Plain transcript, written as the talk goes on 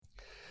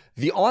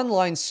The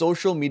online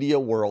social media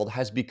world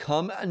has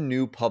become a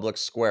new public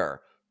square,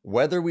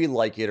 whether we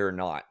like it or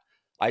not.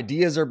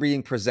 Ideas are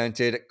being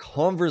presented,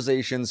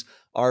 conversations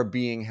are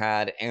being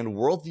had, and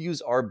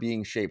worldviews are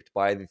being shaped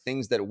by the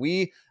things that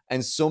we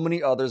and so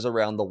many others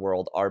around the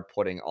world are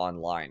putting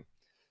online.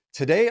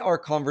 Today, our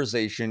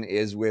conversation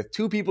is with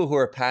two people who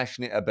are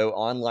passionate about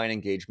online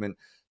engagement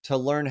to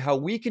learn how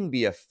we can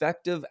be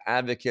effective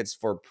advocates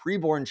for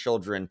preborn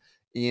children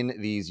in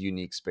these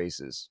unique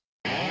spaces.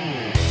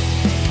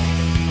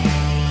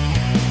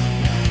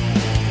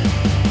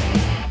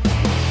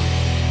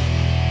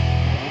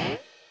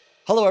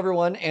 Hello,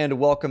 everyone, and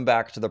welcome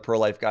back to the Pro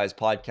Life Guys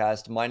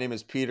podcast. My name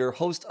is Peter,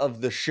 host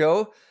of the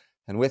show,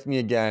 and with me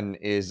again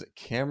is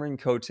Cameron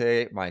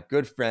Cote, my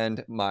good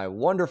friend, my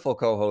wonderful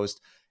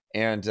co-host,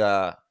 and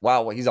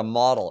wow, he's a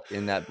model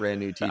in that brand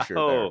new T-shirt there.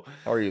 Oh,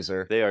 How are you,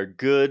 sir? they are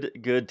good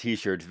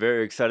t-shirts.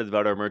 Very excited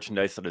about our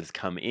merchandise that has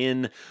come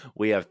in.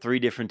 We have 3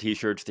 different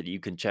t-shirts that you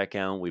can check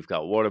out. We've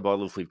got water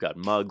bottles, we've got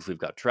mugs, we've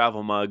got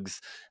travel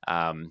mugs.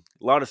 A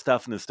lot of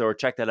stuff in the store.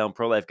 Check that out,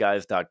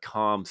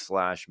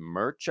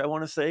 prolifeguys.com/merch, I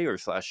want to say, or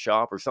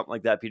 /shop or something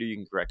like that. Peter, you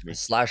can correct me.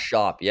 Slash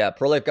shop, yeah,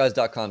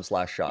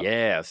 prolifeguys.com/shop.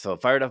 Yeah, so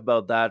fired up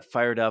about that.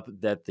 Fired up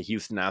that the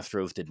Houston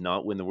Astros did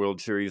not win the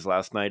World Series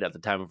last night at the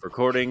time of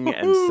recording,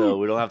 and so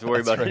we don't have to worry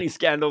That's about right. any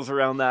scandals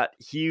around that.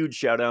 Huge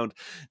shout out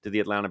to the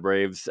Atlanta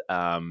Braves.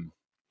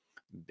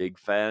 Big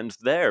fans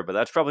there, but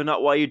that's probably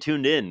not why you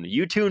tuned in.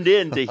 You tuned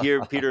in to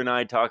hear Peter and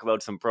I talk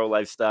about some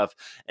pro-life stuff,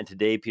 and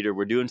today, Peter,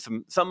 we're doing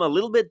something a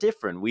little bit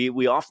different.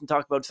 We often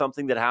talk about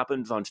something that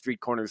happens on street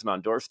corners and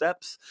on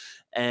doorsteps,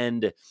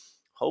 and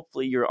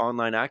hopefully your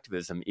online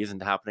activism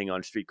isn't happening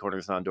on street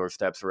corners and on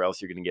doorsteps, or else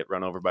you're going to get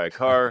run over by a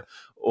car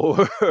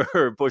or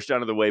pushed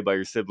out of the way by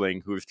your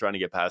sibling who's trying to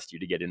get past you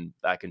to get in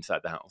back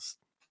inside the house.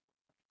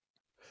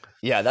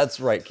 Yeah, that's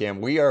right, Cam.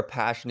 We are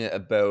passionate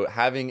about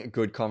having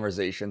good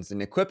conversations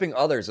and equipping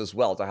others as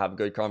well to have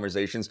good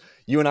conversations.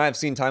 You and I have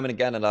seen time and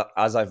again, and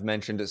as I've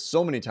mentioned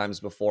so many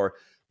times before,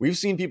 we've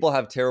seen people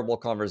have terrible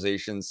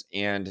conversations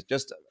and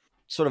just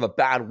sort of a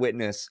bad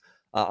witness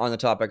on the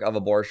topic of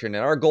abortion.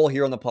 And our goal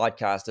here on the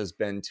podcast has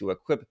been to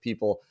equip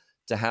people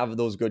to have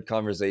those good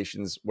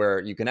conversations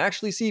where you can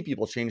actually see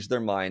people change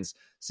their minds,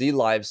 see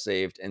lives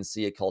saved, and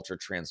see a culture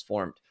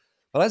transformed.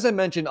 But as I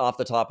mentioned off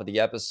the top of the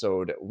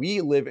episode,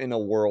 we live in a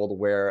world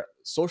where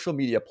social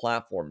media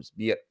platforms,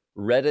 be it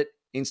Reddit,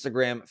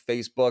 Instagram,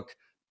 Facebook,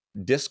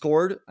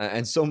 Discord,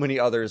 and so many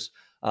others,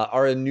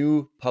 are a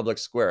new public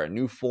square, a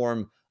new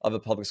form of a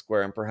public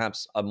square, and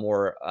perhaps a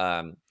more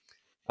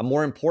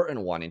important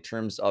one in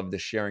terms of the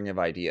sharing of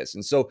ideas.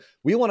 And so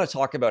we want to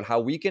talk about how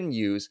we can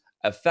use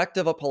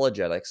effective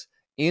apologetics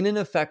in an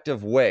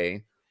effective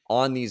way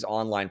on these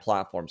online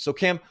platforms. So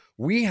Cam,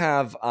 we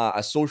have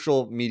a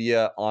social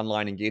media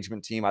online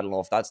engagement team. I don't know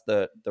if that's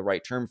the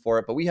right term for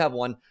it, but we have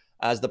one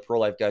as the Pro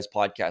Life Guys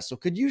podcast. So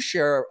could you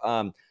share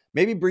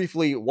maybe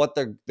briefly what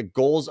the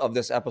goals of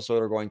this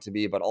episode are going to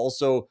be, but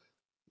also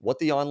what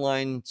the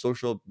online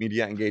social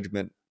media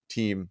engagement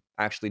team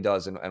actually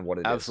does and what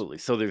it is? Absolutely.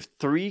 So there's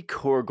 3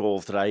 core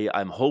goals that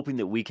I'm hoping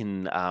that we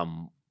can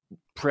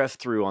press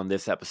through on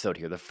this episode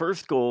here. The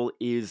first goal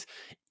is,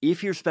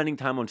 if you're spending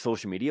time on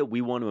social media, we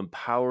want to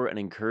empower and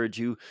encourage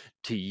you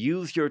to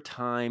use your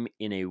time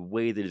in a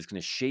way that is going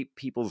to shape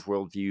people's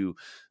worldview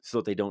so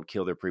that they don't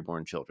kill their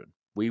preborn children.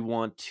 We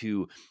want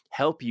to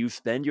help you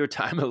spend your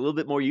time a little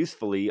bit more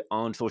usefully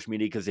on social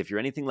media, because if you're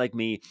anything like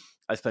me,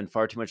 I spend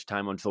far too much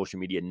time on social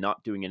media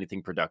not doing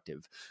anything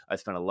productive. I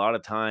spend a lot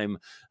of time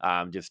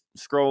just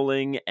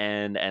scrolling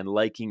and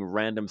liking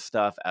random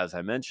stuff. As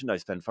I mentioned, I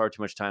spend far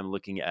too much time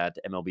looking at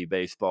MLB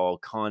baseball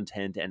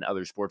content and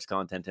other sports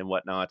content and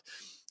whatnot.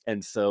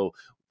 And so,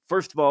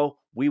 first of all,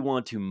 we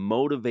want to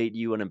motivate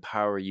you and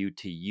empower you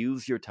to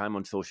use your time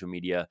on social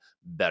media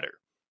better.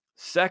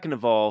 Second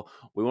of all,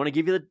 we want to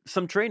give you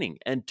some training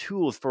and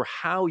tools for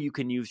how you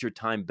can use your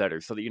time better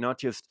so that you're not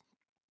just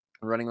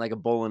running like a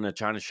bull in a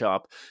china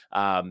shop,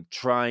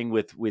 trying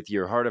with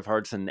your heart of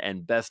hearts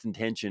and best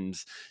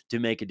intentions to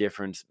make a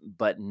difference,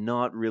 but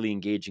not really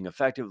engaging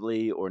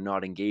effectively or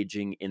not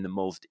engaging in the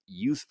most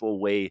useful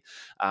way,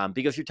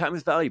 because your time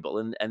is valuable,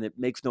 and it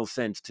makes no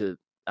sense to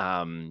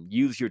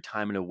use your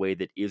time in a way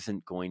that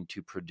isn't going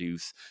to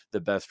produce the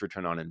best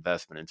return on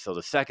investment. And so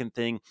the second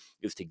thing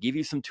is to give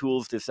you some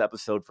tools this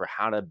episode for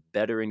how to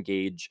better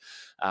engage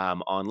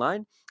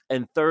online.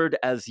 And third,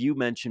 as you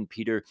mentioned,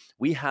 Peter,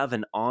 we have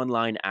an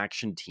online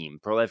action team,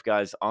 Pro Life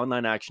Guys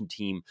online action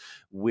team,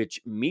 which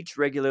meets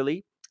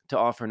regularly to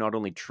offer not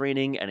only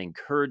training and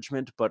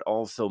encouragement, but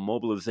also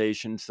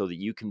mobilization so that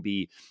you can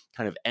be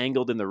kind of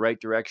angled in the right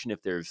direction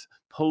if there's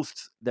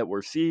posts that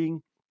we're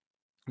seeing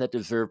that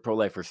deserve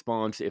pro-life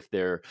response, if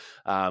there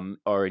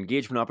are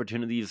engagement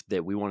opportunities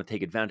that we want to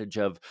take advantage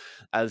of.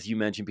 As you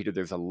mentioned, Peter,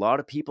 there's a lot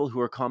of people who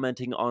are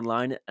commenting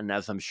online, and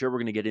as I'm sure we're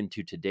going to get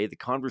into today, the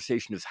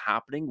conversation is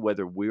happening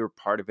whether we're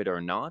part of it or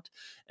not.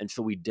 And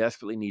so we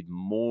desperately need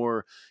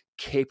more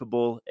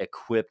capable,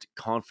 equipped,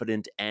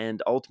 confident,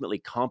 and ultimately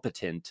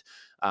competent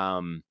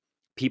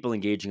people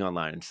engaging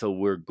online. And so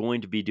we're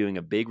going to be doing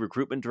a big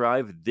recruitment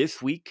drive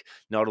this week,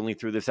 not only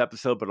through this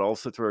episode, but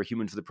also through our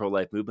Humans of the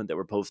Pro-Life movement that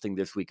we're posting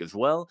this week as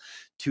well,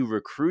 to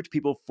recruit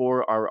people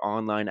for our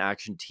online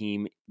action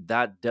team.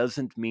 That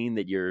doesn't mean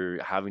that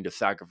you're having to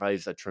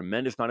sacrifice a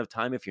tremendous amount of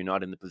time if you're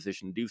not in the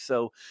position to do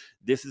so.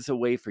 This is a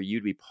way for you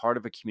to be part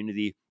of a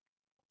community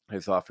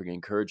is offering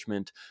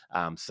encouragement,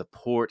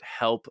 support,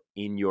 help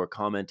in your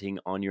commenting,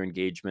 on your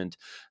engagement,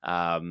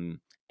 and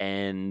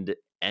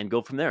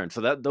go from there. And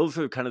so those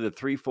are kind of the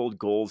threefold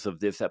goals of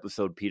this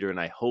episode, Peter. And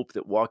I hope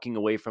that walking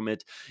away from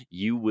it,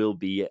 you will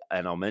be,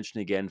 and I'll mention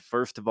again,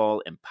 first of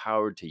all,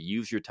 empowered to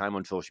use your time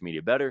on social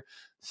media better.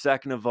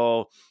 Second of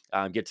all,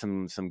 get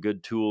some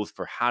good tools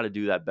for how to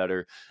do that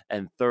better.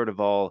 And third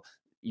of all,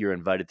 you're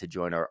invited to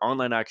join our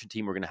online action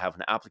team. We're going to have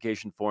an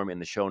application form in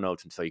the show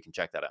notes, and so you can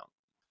check that out.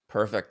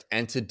 Perfect.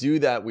 And to do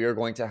that, we are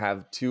going to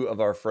have two of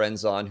our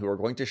friends on who are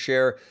going to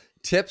share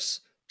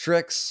tips,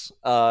 tricks,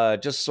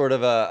 just sort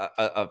of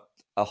a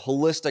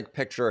holistic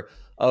picture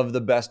of the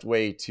best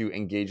way to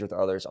engage with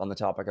others on the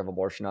topic of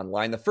abortion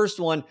online. The first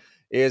one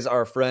is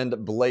our friend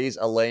Blaise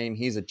Alleyne.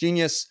 He's a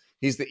genius.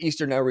 He's the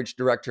Eastern Outreach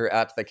Director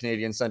at the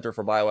Canadian Centre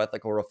for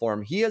Bioethical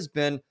Reform. He has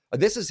been,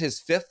 this is his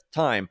fifth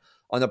time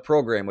on the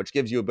program, which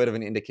gives you a bit of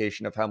an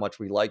indication of how much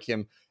we like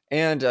him.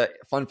 And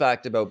fun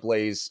fact about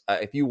Blaise,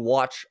 if you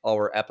watch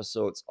our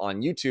episodes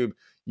on YouTube,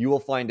 you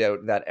will find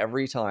out that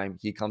every time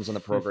he comes on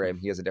the program,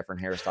 he has a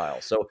different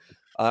hairstyle. So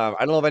I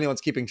don't know if anyone's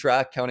keeping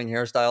track, counting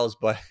hairstyles,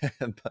 but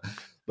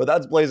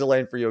that's Blaise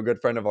Alleyne for you, a good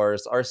friend of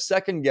ours. Our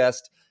second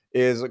guest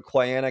is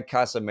Quiana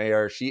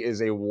Casamayor. She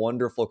is a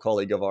wonderful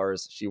colleague of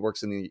ours. She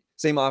works in the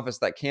same office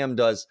that Cam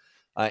does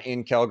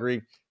in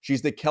Calgary.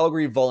 She's the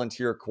Calgary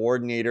Volunteer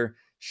Coordinator.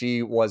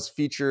 She was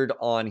featured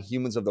on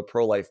Humans of the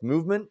Pro-Life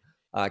Movement.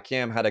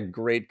 Cam had a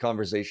great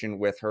conversation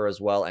with her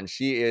as well, and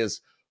she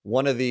is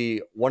one of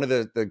the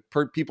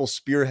people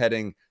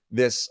spearheading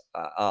this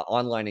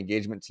online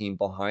engagement team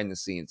behind the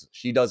scenes.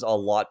 She does a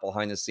lot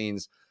behind the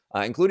scenes,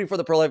 including for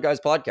the Pro-Life Guys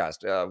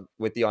podcast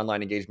with the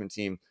online engagement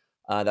team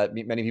that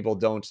many people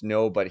don't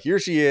know. But here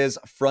she is,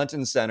 front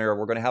and center.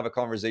 We're going to have a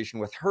conversation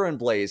with her and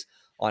Blaise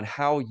on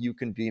how you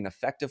can be an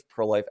effective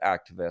pro-life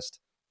activist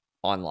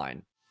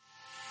online.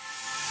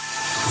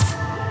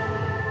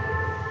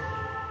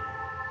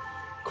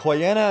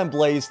 Quiana and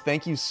Blaise,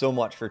 thank you so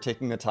much for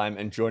taking the time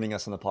and joining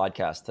us on the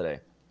podcast today.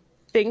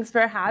 Thanks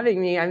for having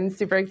me. I'm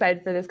super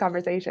excited for this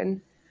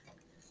conversation.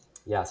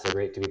 Yeah, so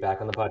great to be back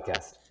on the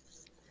podcast.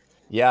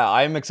 Yeah,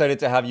 I'm excited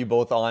to have you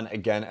both on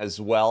again as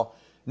well.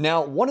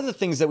 Now, one of the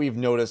things that we've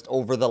noticed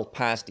over the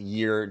past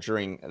year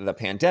during the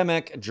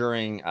pandemic,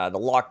 during the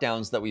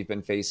lockdowns that we've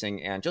been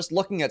facing, and just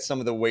looking at some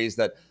of the ways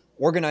that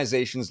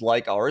organizations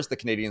like ours, the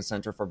Canadian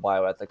Centre for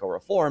Bioethical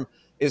Reform,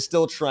 is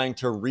still trying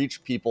to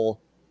reach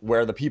people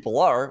where the people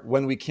are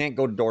when we can't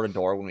go door to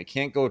door, when we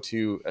can't go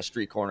to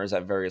street corners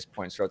at various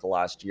points throughout the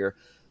last year.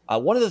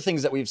 One of the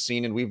things that we've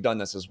seen, and we've done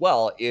this as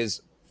well,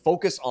 is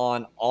focus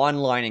on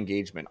online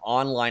engagement,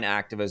 online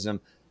activism.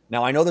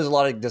 Now, I know there's a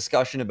lot of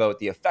discussion about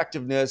the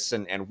effectiveness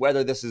and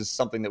whether this is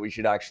something that we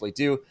should actually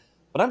do,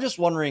 but I'm just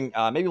wondering,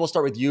 maybe we'll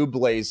start with you,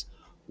 Blaise.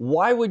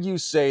 Why would you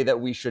say that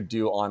we should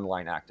do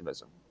online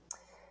activism?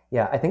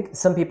 Yeah, I think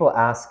some people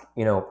ask,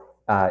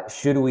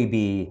 should we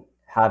be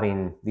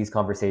having these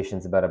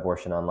conversations about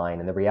abortion online?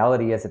 And the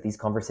reality is that these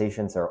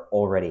conversations are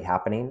already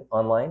happening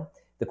online.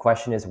 The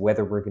question is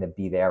whether we're going to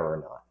be there or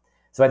not.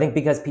 So I think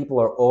because people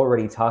are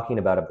already talking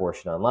about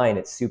abortion online,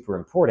 it's super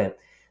important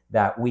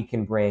that we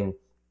can bring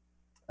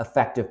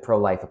effective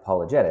pro-life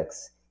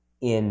apologetics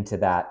into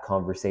that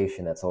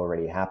conversation that's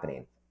already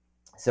happening.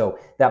 So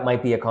that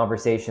might be a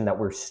conversation that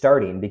we're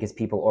starting because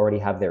people already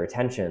have their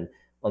attention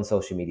on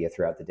social media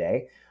throughout the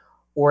day.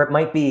 Or it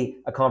might be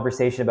a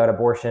conversation about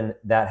abortion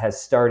that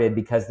has started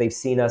because they've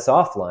seen us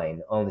offline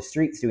on the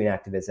streets doing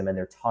activism and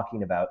they're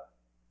talking about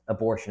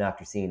abortion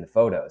after seeing the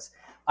photos.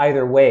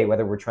 Either way,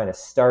 whether we're trying to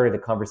start a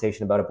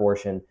conversation about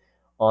abortion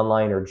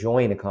online or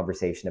join a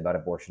conversation about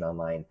abortion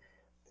online,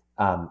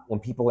 when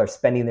people are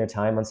spending their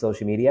time on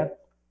social media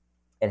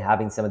and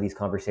having some of these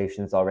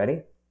conversations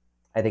already,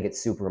 I think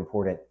it's super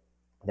important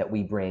that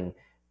we bring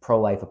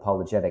pro-life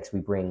apologetics,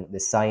 we bring the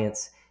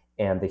science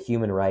and the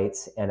human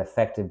rights and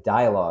effective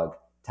dialogue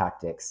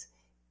tactics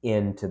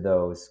into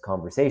those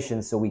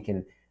conversations so we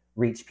can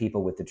reach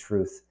people with the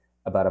truth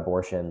about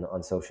abortion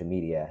on social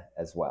media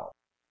as well.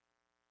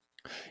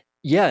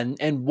 Yeah,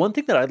 and one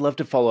thing that I'd love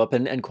to follow up,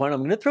 and Quan, I'm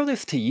going to throw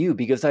this to you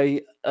because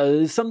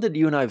something that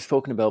you and I have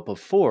spoken about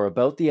before,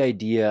 about the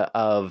idea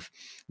of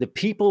the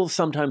people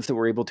sometimes that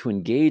we're able to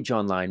engage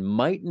online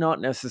might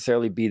not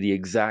necessarily be the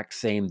exact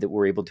same that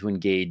we're able to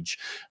engage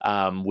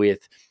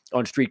with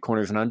on street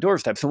corners and on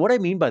doorsteps. And what I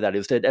mean by that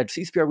is that at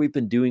CCPR, we've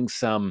been doing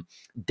some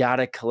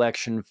data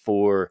collection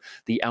for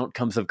the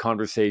outcomes of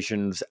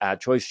conversations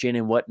at Choice Chain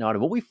and whatnot.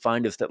 And what we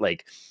find is that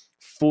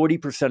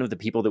 40% of the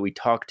people that we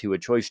talk to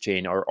at Choice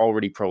Chain are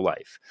already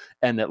pro-life,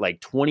 and that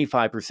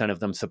 25% of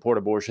them support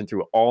abortion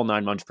through all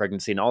 9 months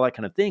pregnancy and all that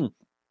kind of thing,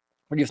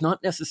 which is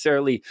not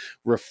necessarily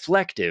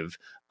reflective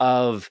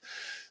of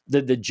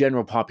the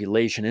general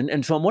population.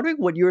 And so I'm wondering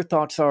what your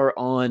thoughts are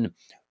on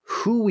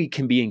who we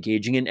can be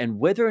engaging in and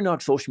whether or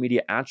not social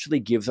media actually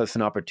gives us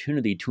an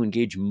opportunity to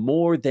engage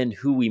more than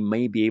who we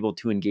may be able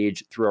to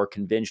engage through our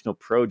conventional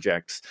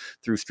projects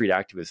through street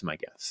activism, I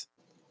guess.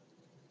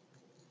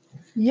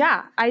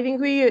 Yeah, I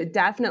think we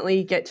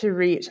definitely get to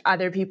reach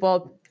other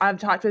people. I've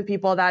talked with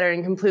people that are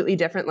in completely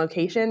different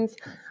locations.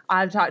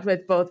 I've talked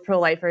with both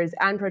pro-lifers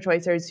and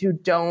pro-choicers who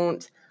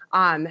don't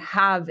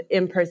have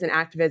in-person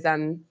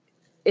activism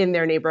in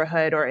their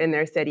neighborhood or in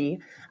their city.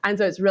 And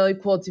so it's really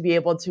cool to be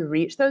able to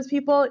reach those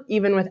people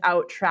even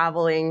without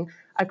traveling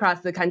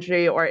across the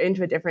country or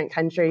into a different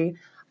country.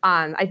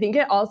 I think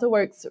it also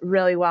works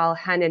really well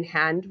hand in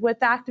hand with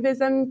the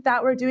activism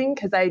that we're doing,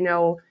 because I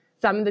know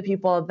some of the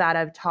people that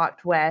I've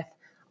talked with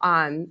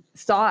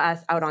saw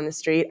us out on the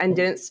street and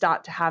didn't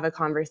stop to have a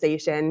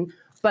conversation,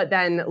 but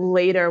then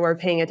later were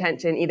paying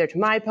attention either to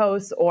my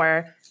posts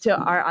or to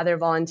our other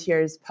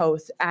volunteers'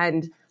 posts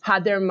and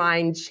had their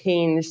mind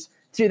changed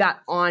through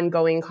that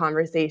ongoing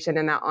conversation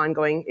and that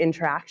ongoing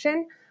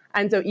interaction.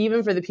 And so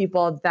even for the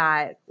people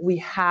that we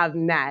have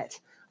met,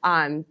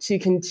 to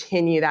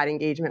continue that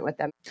engagement with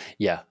them.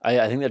 Yeah,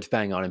 I think that's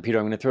bang on. And Peter,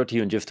 I'm going to throw it to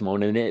you in just a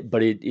moment.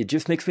 But it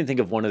just makes me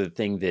think of one of the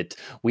things that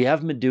we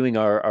have been doing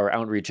our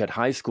outreach at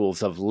high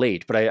schools of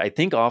late. But I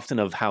think often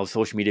of how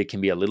social media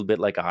can be a little bit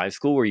like a high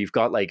school where you've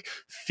got like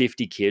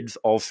 50 kids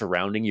all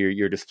surrounding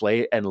your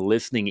display and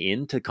listening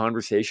in to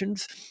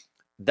conversations.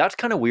 That's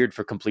kind of weird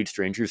for complete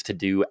strangers to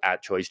do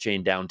at Choice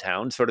Chain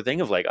downtown, sort of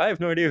thing of like, I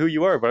have no idea who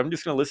you are, but I'm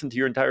just going to listen to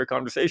your entire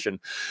conversation.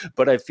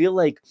 But I feel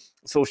like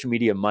social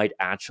media might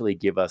actually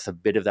give us a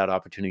bit of that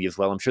opportunity as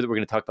well. I'm sure that we're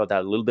going to talk about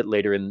that a little bit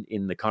later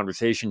in the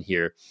conversation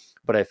here.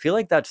 But I feel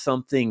like that's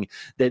something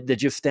that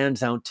just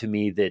stands out to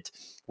me that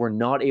we're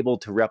not able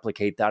to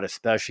replicate that,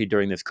 especially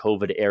during this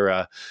COVID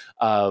era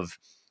of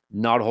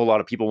not a whole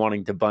lot of people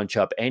wanting to bunch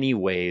up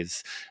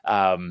anyways.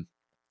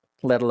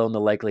 Let alone the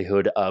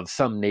likelihood of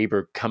some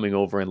neighbor coming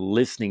over and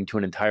listening to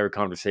an entire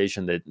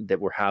conversation that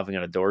we're having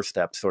on a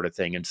doorstep sort of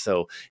thing. And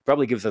so it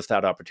probably gives us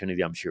that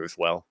opportunity, I'm sure, as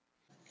well.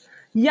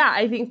 Yeah,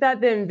 I think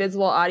that the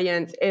invisible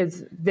audience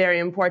is very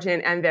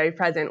important and very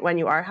present when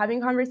you are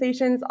having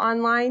conversations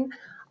online.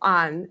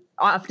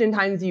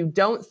 Oftentimes you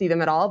don't see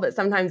them at all, but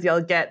sometimes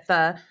you'll get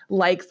the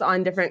likes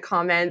on different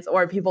comments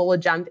or people will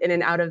jump in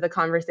and out of the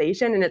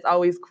conversation. And it's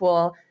always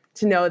cool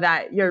to know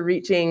that you're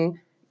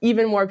reaching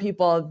even more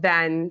people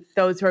than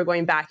those who are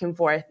going back and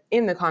forth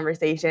in the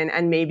conversation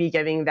and maybe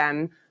giving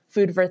them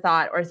food for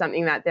thought or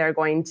something that they're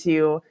going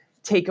to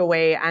take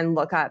away and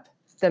look up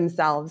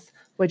themselves,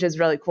 which is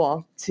really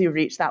cool to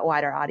reach that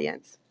wider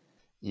audience.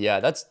 Yeah,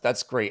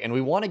 that's great. And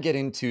we want to get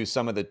into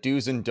some of the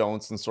do's and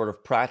don'ts and sort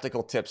of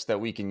practical tips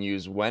that we can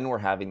use when we're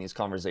having these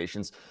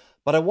conversations.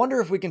 But I wonder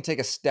if we can take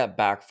a step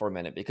back for a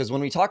minute, because when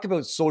we talk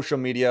about social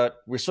media,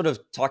 we're sort of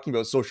talking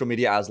about social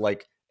media as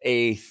like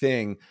a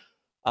thing.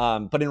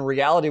 But in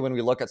reality, when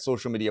we look at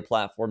social media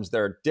platforms,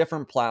 there are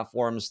different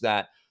platforms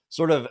that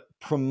sort of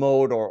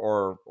promote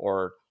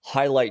or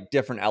highlight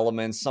different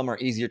elements. Some are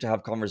easier to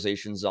have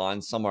conversations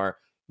on. Some are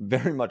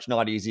very much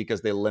not easy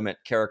because they limit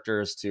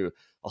characters to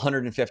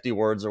 150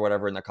 words or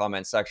whatever in the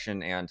comment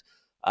section. And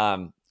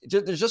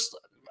there's just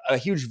a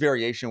huge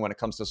variation when it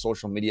comes to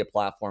social media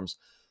platforms.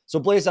 So,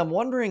 Blaise, I'm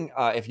wondering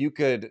if you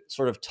could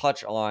sort of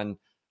touch on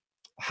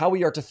how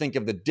we are to think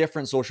of the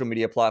different social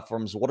media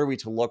platforms. What are we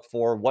to look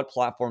for? What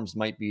platforms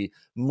might be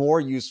more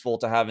useful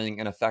to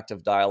having an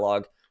effective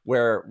dialogue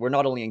where we're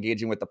not only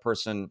engaging with the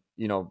person,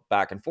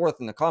 back and forth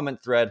in the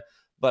comment thread,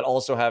 but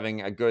also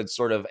having a good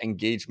sort of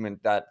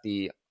engagement that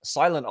the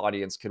silent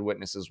audience could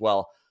witness as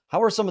well.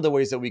 How are some of the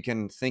ways that we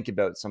can think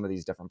about some of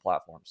these different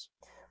platforms?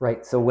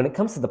 Right. So when it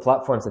comes to the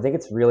platforms, I think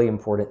it's really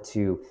important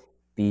to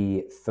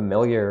be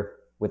familiar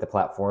with the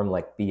platform,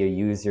 like be a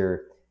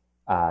user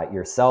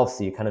yourself,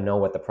 so you kind of know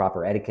what the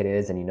proper etiquette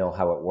is and you know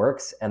how it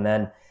works. And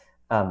then,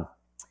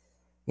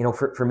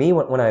 for me,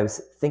 when I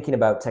was thinking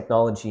about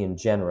technology in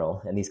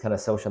general and these kind of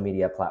social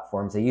media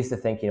platforms, I used to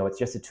think, it's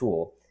just a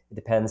tool. It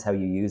depends how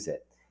you use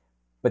it.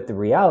 But the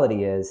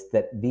reality is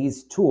that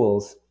these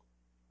tools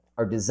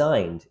are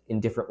designed in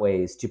different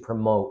ways to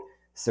promote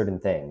certain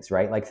things,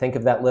 right? Like think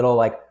of that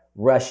little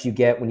rush you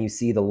get when you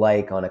see the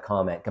like on a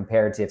comment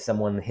compared to if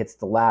someone hits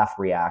the laugh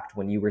react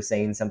when you were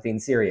saying something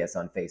serious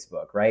on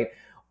Facebook, right?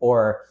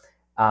 Or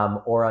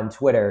on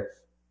Twitter,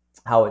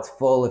 how it's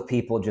full of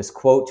people just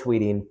quote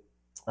tweeting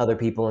other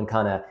people and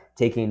kind of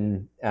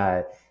taking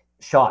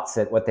shots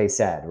at what they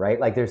said, right?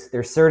 Like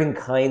there's certain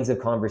kinds of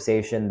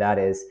conversation that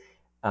is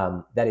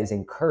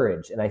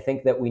encouraged, and I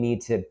think that we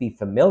need to be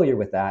familiar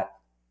with that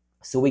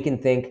so we can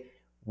think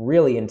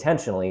really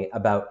intentionally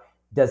about,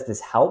 does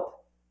this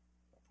help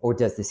or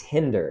does this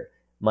hinder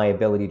my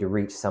ability to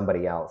reach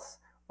somebody else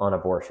on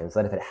abortion? So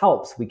that if it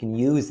helps, we can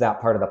use that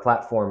part of the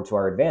platform to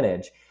our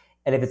advantage.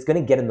 And if it's going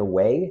to get in the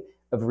way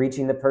of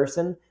reaching the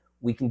person,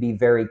 we can be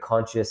very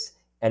conscious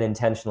and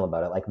intentional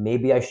about it. Like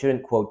maybe I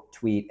shouldn't quote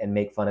tweet and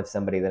make fun of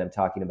somebody that I'm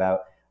talking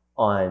about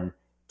on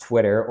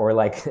Twitter, or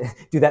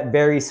do that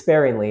very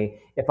sparingly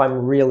if I'm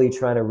really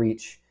trying to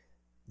reach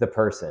the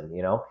person,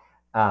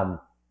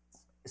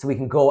 so we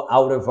can go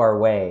out of our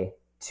way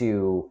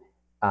to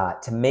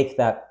make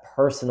that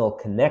personal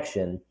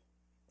connection,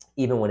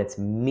 even when it's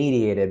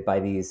mediated by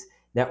these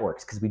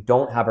networks, because we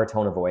don't have our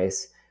tone of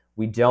voice,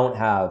 we don't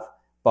have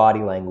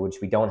body language,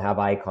 we don't have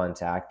eye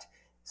contact.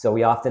 So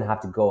we often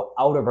have to go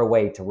out of our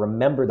way to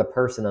remember the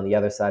person on the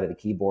other side of the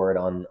keyboard,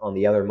 on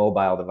the other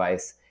mobile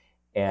device,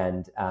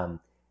 and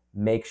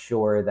make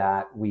sure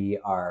that we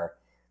are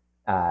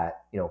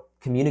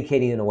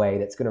communicating in a way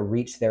that's going to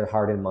reach their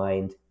heart and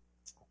mind,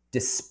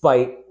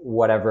 despite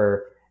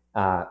whatever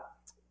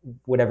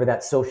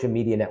that social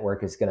media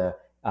network is going to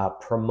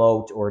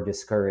promote or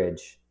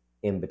discourage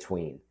in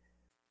between.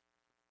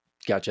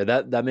 Gotcha.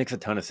 That makes a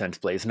ton of sense,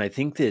 Blaise. And I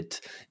think that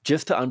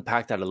just to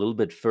unpack that a little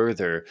bit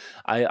further,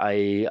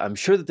 I'm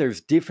sure that there's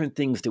different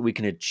things that we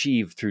can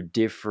achieve through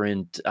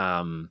different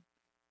kind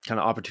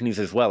of opportunities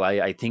as well.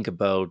 I think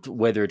about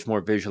whether it's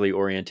more visually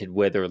oriented,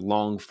 whether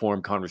long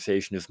form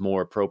conversation is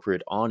more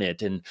appropriate on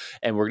it. And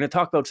we're going to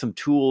talk about some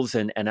tools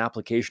and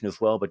application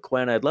as well. But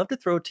Quiana, I'd love to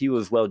throw it to you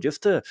as well,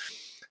 just to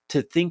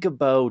think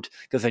about,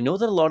 because I know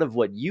that a lot of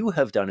what you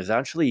have done is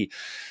actually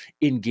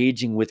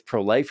engaging with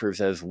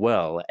pro-lifers as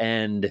well,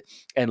 and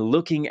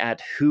looking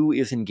at who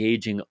is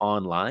engaging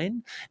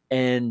online,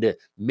 and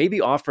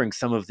maybe offering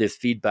some of this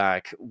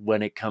feedback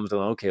when it comes to,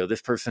 okay, well,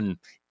 this person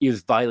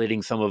is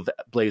violating some of,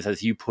 Blaise,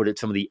 as you put it,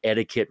 some of the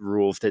etiquette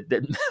rules that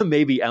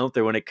may be out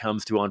there when it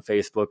comes to on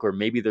Facebook, or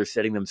maybe they're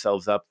setting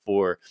themselves up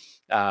for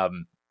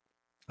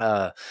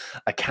a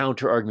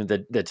counter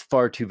argument that's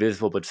far too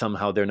visible, but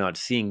somehow they're not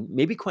seeing.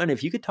 Maybe, Quiana,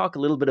 if you could talk a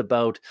little bit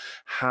about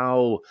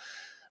how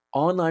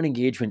online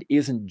engagement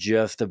isn't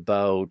just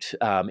about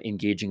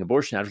engaging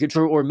abortion advocates,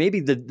 or maybe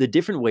the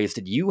different ways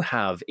that you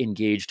have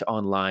engaged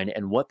online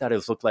and what that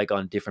has looked like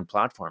on different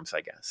platforms,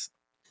 I guess.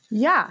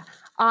 Yeah,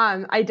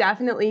 I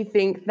definitely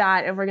think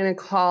that if we're going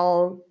to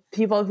call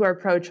people who are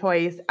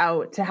pro-choice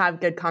out to have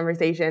good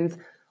conversations,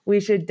 we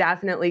should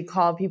definitely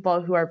call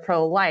people who are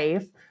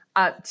pro-life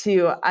up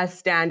to a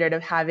standard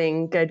of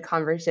having good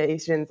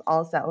conversations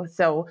also.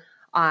 So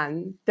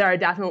there are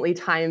definitely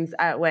times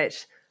at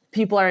which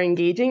people are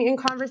engaging in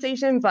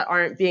conversation but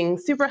aren't being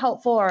super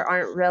helpful, or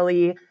aren't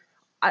really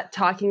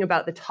talking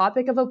about the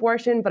topic of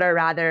abortion, but are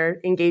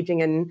rather engaging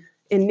in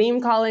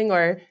name calling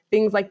or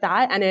things like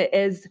that. And it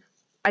is,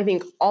 I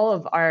think, all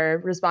of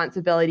our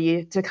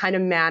responsibility to kind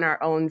of man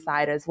our own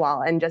side as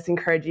well, and just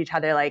encourage each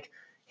other, like,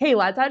 hey,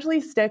 let's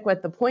actually stick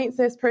with the points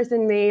this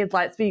person made.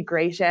 Let's be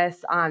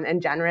gracious and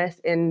generous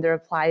in the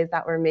replies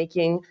that we're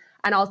making,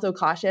 and also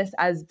cautious.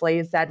 As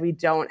Blaise said, we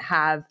don't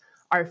have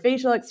our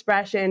facial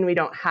expression, we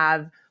don't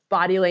have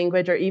body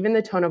language, or even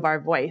the tone of our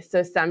voice.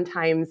 So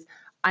sometimes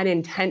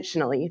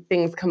unintentionally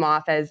things come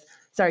off as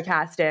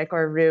sarcastic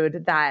or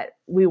rude that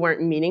we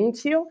weren't meaning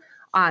to.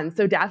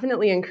 So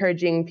definitely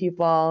encouraging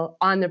people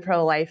on the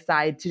pro-life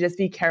side to just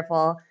be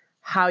careful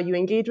how you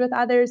engage with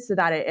others, so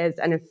that it is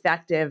an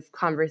effective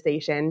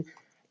conversation,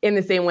 in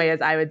the same way as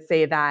I would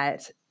say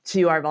that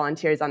to our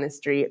volunteers on the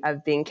street,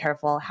 of being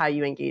careful how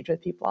you engage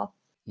with people.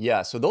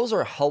 Yeah, so those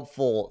are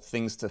helpful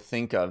things to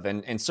think of,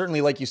 and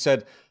certainly, like you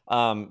said,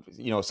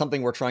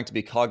 something we're trying to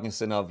be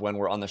cognizant of when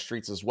we're on the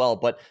streets as well.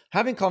 But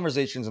having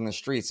conversations in the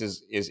streets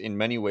is in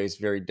many ways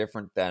very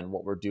different than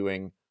what we're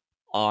doing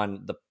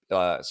on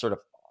the sort of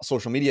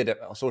social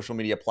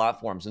media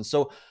platforms. And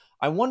so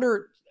I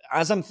wonder,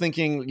 as I'm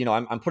thinking,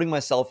 I'm putting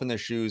myself in the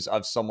shoes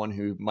of someone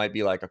who might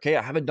be like, okay,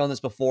 I haven't done this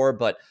before,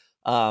 but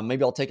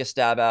maybe I'll take a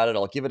stab at it.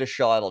 I'll give it a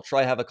shot. I'll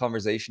try have a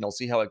conversation. I'll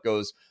see how it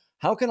goes.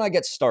 How can I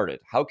get started?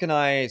 How can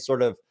I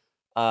sort of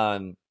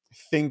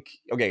think,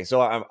 okay,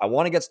 so I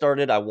want to get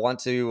started. I want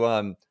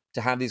to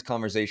have these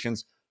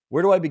conversations.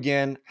 Where do I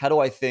begin? How do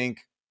I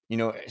think?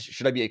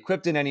 Should I be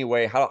equipped in any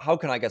way? How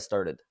can I get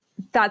started?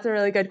 That's a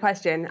really good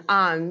question.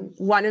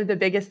 One of the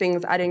biggest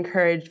things I'd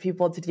encourage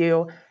people to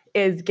do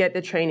is get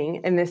the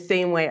training in the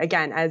same way,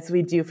 again, as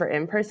we do for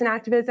in-person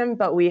activism,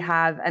 but we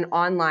have an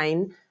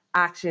online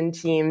action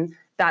team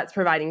that's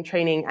providing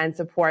training and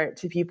support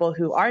to people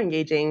who are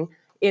engaging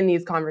in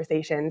these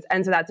conversations.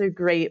 And so that's a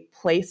great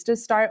place to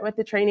start with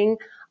the training.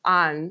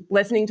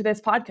 Listening to this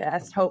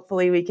podcast,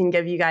 hopefully we can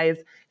give you guys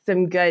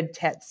some good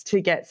tips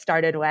to get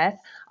started with.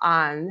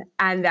 And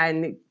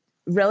then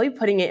really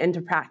putting it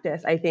into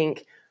practice, I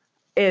think,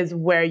 is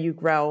where you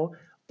grow.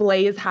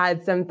 Blaise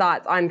had some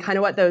thoughts on kind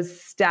of what those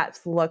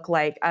steps look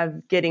like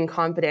of getting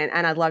confident,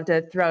 and I'd love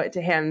to throw it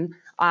to him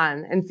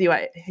and see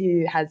what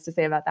he has to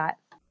say about that.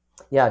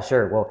 Yeah,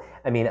 sure. Well,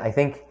 I mean, I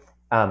think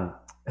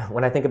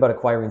when I think about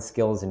acquiring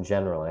skills in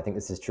general, and I think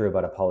this is true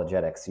about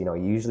apologetics, you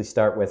usually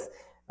start with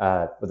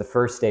the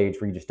first stage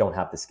where you just don't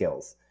have the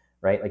skills,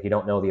 right? Like you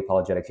don't know the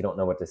apologetics, you don't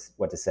know what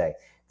to say.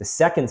 The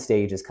second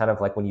stage is kind of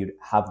like when you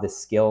have the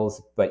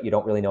skills, but you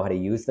don't really know how to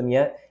use them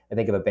yet. I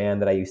think of a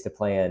band that I used to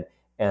play in,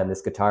 and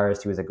this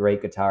guitarist, who was a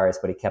great guitarist,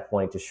 but he kept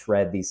wanting to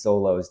shred these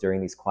solos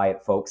during these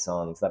quiet folk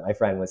songs that my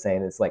friend was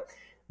saying. It's like,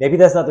 maybe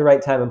that's not the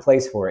right time and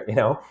place for it,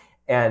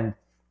 And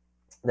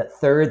that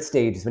third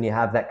stage is when you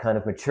have that kind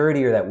of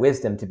maturity or that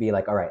wisdom to be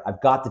like, all right, I've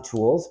got the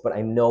tools, but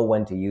I know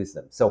when to use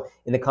them. So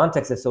in the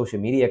context of social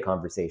media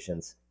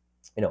conversations,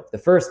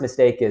 the first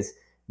mistake is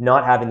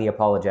not having the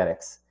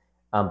apologetics.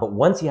 But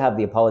once you have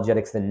the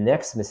apologetics, the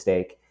next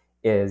mistake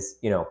is,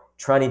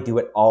 trying to do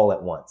it all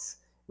at once,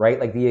 right?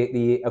 Like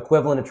the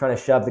equivalent of trying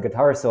to shove the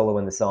guitar solo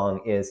in the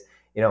song is,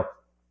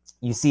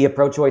 you see a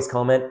pro-choice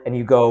comment and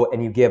you go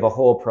and you give a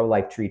whole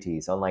pro-life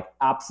treatise on like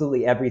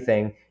absolutely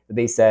everything that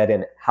they said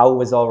and how it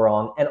was all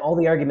wrong and all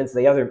the arguments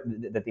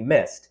that they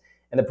missed.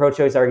 And the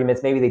pro-choice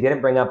arguments maybe they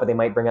didn't bring up, but they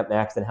might bring up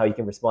next, and how you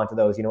can respond to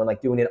those, and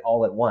like doing it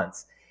all at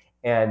once.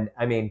 And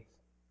I mean,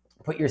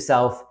 put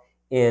yourself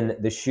in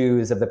the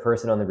shoes of the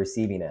person on the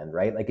receiving end,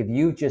 right? Like if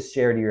you just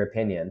shared your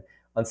opinion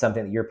on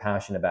something that you're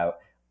passionate about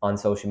on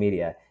social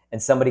media,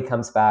 and somebody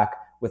comes back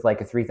with like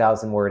a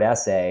 3,000 word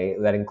essay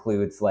that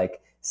includes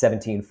like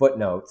 17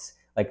 footnotes,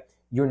 like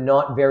you're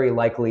not very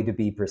likely to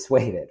be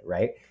persuaded,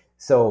 right?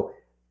 So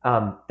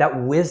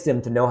that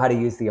wisdom to know how to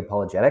use the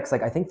apologetics,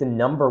 like I think the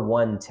number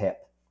one tip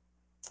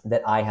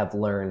that I have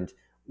learned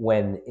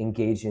when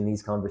engaged in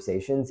these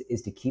conversations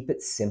is to keep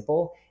it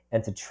simple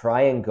and to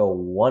try and go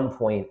one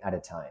point at a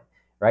time,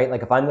 right?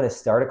 Like if I'm going to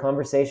start a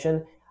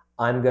conversation,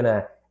 I'm going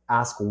to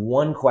ask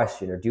one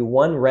question or do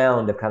one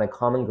round of kind of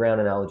common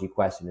ground analogy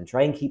question and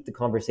try and keep the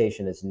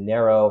conversation as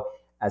narrow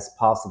as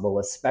possible,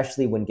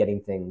 especially when getting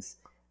things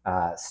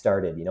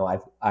started.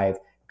 I've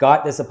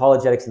got this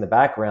apologetics in the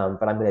background,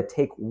 but I'm going to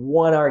take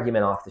one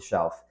argument off the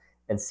shelf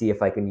and see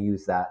if I can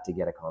use that to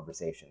get a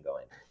conversation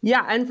going.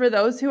 Yeah, and for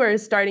those who are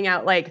starting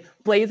out, like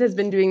Blaise has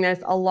been doing this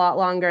a lot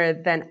longer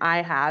than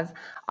I have,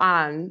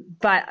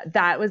 but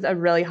that was a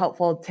really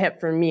helpful tip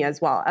for me as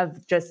well,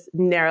 of just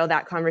narrow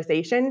that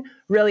conversation,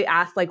 really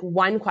ask like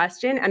one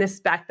question and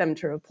expect them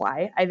to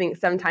reply. I think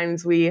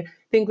sometimes we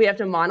think we have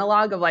to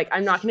monologue of like,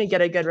 I'm not going to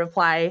get a good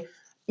reply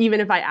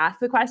even if I ask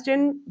the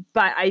question,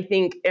 but I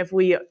think if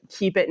we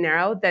keep it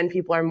narrow, then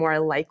people are more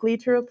likely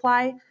to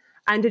reply,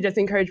 and to just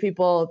encourage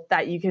people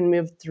that you can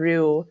move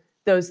through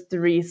those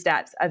 3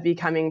 steps of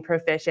becoming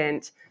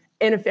proficient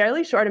in a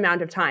fairly short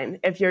amount of time.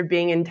 If you're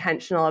being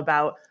intentional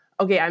about,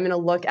 okay, I'm going to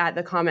look at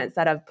the comments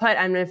that I've put,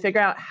 I'm going to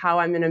figure out how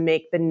I'm going to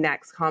make the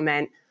next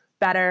comment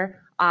better,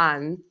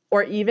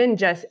 or even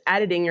just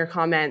editing your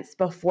comments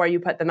before you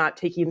put them up,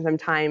 taking some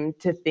time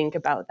to think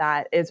about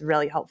that is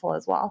really helpful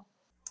as well.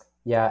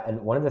 Yeah,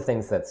 and one of the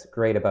things that's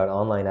great about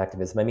online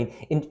activism, I mean,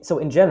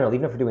 in general,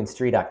 even if we're doing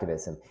street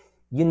activism,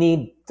 you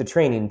need the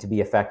training to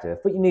be effective,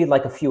 but you need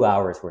like a few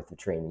hours worth of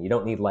training. You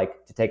don't need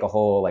like to take a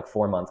whole like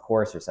 4-month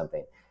course or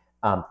something.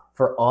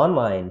 For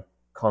online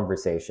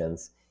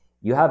conversations,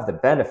 you have the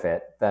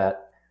benefit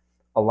that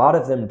a lot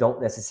of them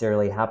don't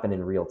necessarily happen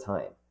in real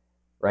time,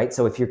 right?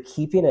 So if you're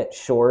keeping it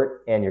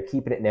short and you're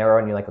keeping it narrow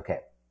and you're like, okay,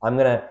 I'm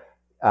going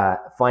to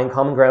find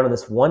common ground on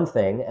this one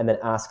thing and then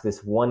ask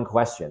this one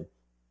question,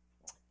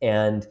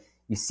 and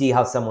you see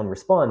how someone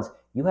responds,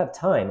 you have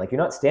time. Like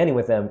you're not standing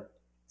with them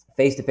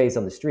face to face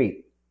on the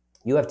street.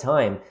 You have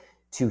time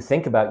to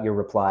think about your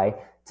reply,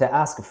 to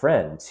ask a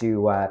friend,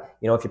 to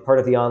if you're part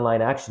of the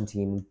online action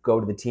team,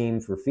 go to the team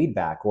for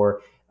feedback.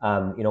 Or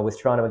with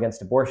Toronto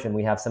Against Abortion,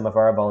 we have some of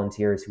our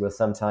volunteers who will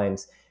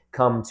sometimes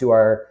come to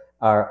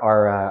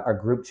our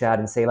group chat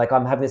and say, like,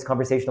 I'm having this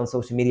conversation on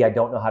social media, I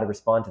don't know how to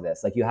respond to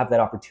this. Like you have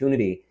that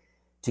opportunity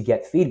to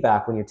get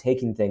feedback when you're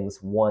taking things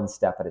one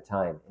step at a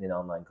time in an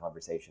online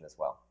conversation as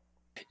well.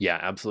 Yeah,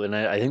 absolutely.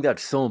 And I think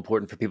that's so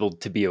important for people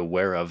to be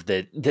aware of,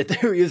 that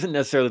there isn't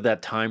necessarily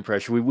that time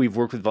pressure. We've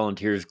worked with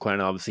volunteers,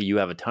 Quiana, obviously you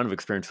have a ton of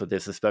experience with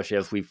this, especially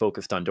as we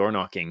focused on door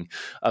knocking,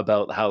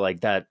 about how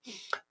like that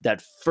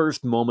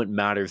first moment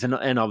matters.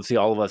 And obviously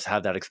all of us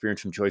have that experience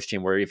from Choice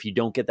Chain, where if you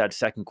don't get that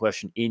second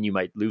question in, you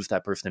might lose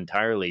that person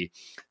entirely.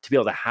 To be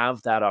able to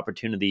have that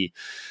opportunity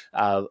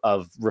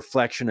of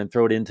reflection and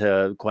throw it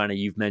into, Quiana,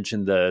 you've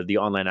mentioned the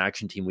online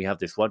action team. We have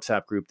this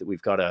WhatsApp group that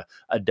we've got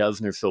a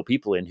dozen or so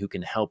people in who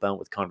can help out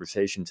with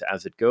conversations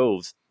as it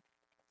goes.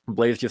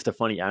 Blaise, just a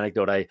funny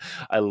anecdote.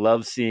 I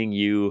love seeing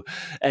you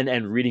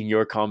and reading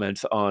your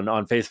comments on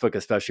Facebook,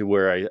 especially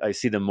where I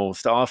see them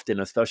most often,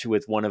 especially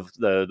with one of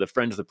the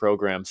friends of the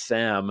program,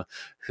 Sam,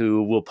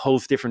 who will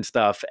post different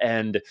stuff,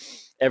 and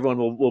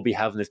everyone will be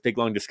having this big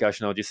long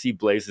discussion. I'll just see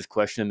Blaise's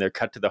question and they're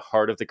cut to the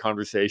heart of the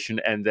conversation,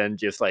 and then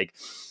just like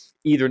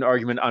either an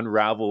argument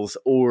unravels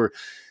or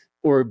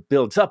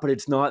builds up, but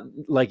it's not,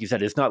 like you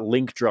said, it's not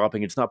link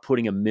dropping. It's not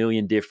putting a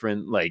million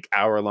different like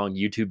hour-long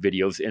YouTube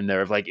videos in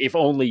there of like, if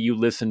only you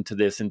listened to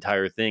this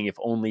entire thing, if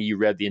only you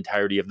read the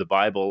entirety of the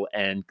Bible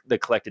and the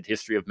collected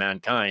history of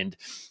mankind,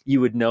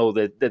 you would know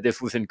that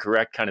this was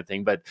incorrect, kind of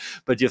thing. But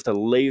just a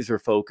laser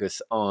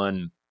focus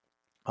on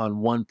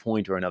one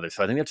point or another.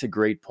 So I think that's a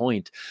great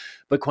point.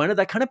 But Quiana,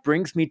 that kind of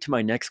brings me to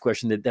my next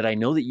question that I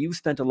know that you've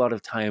spent a lot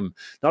of time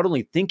not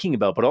only thinking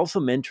about, but also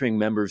mentoring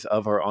members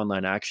of our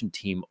online action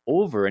team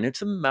over. And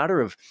it's a matter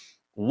of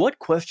what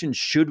questions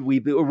should we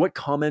be, or what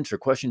comments or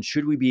questions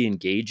should we be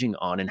engaging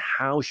on, and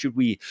how should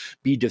we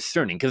be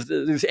discerning? Because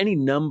there's any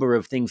number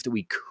of things that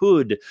we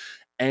could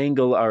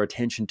angle our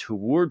attention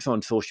towards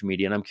on social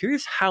media. And I'm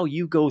curious how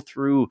you go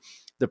through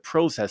the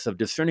process of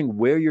discerning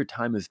where your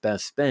time is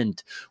best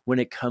spent when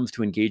it comes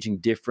to engaging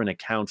different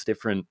accounts,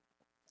 different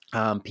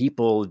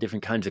people,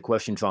 different kinds of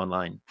questions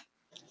online.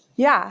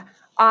 Yeah.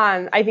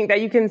 I think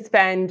that you can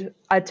spend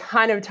a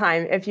ton of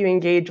time if you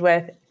engage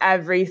with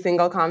every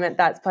single comment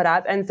that's put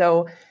up. And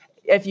so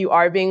if you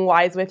are being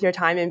wise with your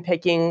time and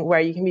picking where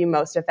you can be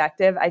most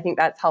effective, I think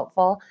that's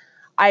helpful.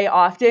 I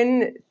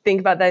often think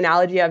about the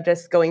analogy of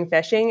just going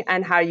fishing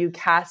and how you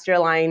cast your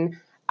line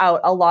out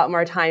a lot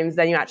more times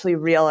than you actually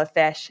reel a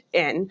fish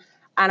in.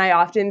 And I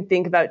often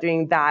think about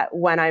doing that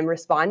when I'm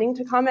responding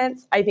to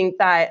comments. I think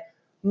that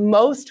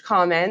most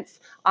comments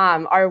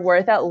are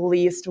worth at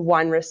least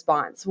one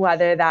response,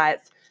 whether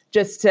that's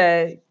just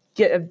to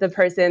give the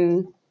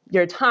person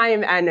your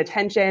time and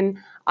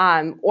attention,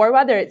 or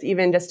whether it's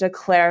even just to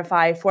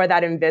clarify for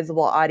that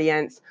invisible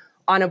audience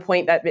on a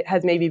point that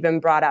has maybe been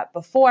brought up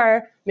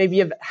before. Maybe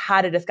you've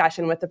had a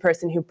discussion with the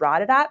person who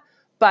brought it up,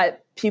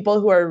 but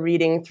people who are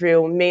reading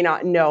through may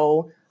not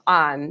know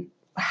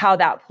how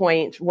that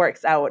point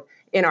works out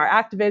in our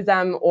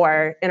activism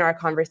or in our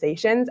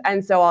conversations.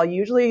 And so I'll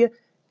usually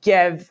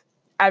give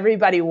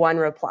everybody one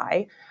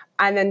reply.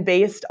 And then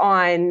based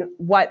on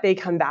what they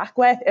come back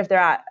with,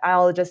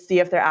 I'll just see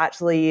if they're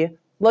actually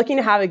looking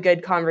to have a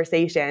good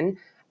conversation,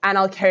 and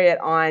I'll carry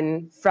it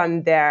on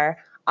from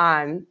there.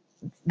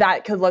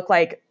 That could look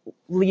like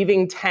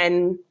leaving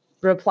 10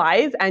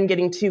 replies and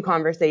getting 2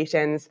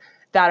 conversations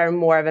that are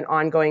more of an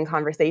ongoing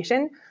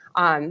conversation.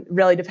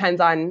 Really depends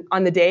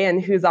on the day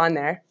and who's on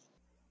there.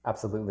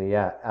 Absolutely,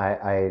 yeah.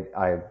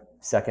 I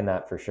second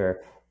that for sure.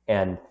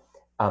 And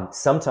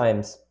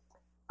sometimes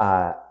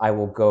I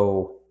will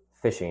go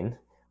fishing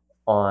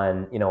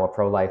on a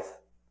pro-life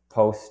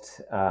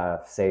post,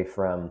 say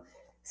from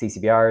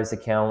CCBR's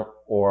account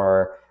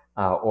or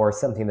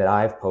something that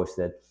I've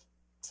posted.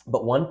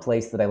 But one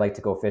place that I like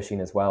to go fishing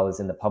as well is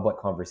in the public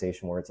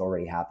conversation where it's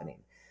already happening.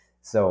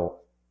 So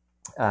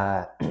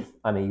uh,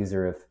 I'm a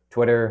user of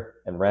Twitter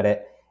and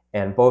Reddit,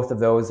 and both of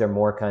those are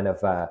more kind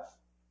of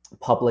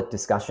public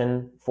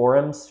discussion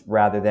forums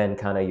rather than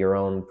kind of your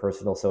own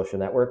personal social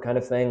network kind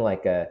of thing,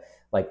 like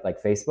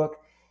Facebook.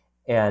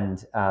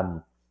 And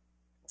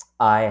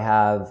I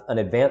have an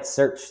advanced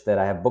search that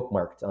I have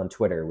bookmarked on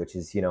Twitter, which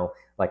is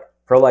like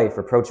pro-life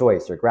or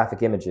pro-choice or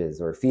graphic images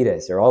or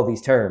fetus or all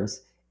these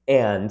terms,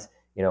 and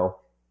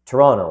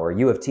Toronto or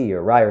U of T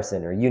or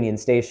Ryerson or Union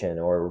Station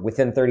or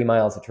within 30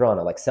 miles of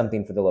Toronto, like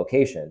something for the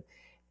location.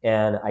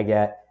 And I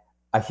get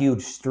a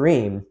huge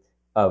stream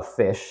of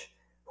fish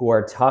who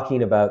are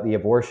talking about the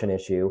abortion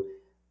issue,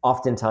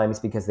 oftentimes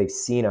because they've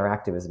seen our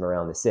activism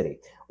around the city.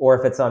 Or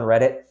if it's on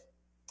Reddit,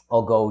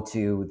 I'll go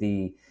to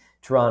the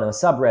Toronto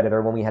subreddit,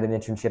 or when we had an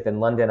internship in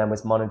London, I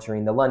was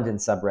monitoring the London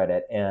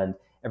subreddit. And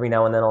every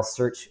now and then I'll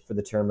search for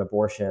the term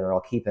abortion, or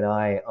I'll keep an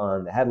eye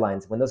on the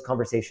headlines. When those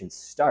conversations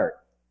start,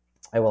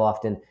 I will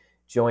often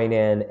join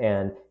in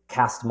and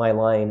cast my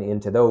line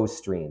into those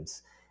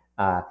streams.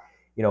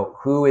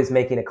 Who is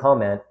making a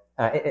comment?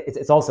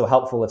 It's also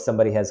helpful if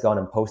somebody has gone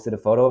and posted a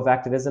photo of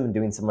activism and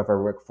doing some of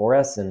our work for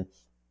us and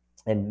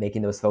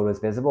making those photos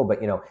visible. But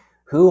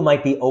who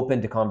might be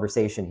open to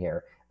conversation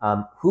here?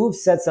 Who've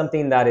said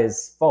something that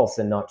is false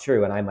and not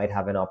true, and I might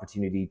have an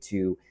opportunity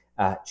to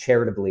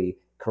charitably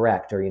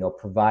correct or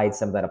provide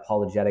some of that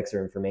apologetics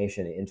or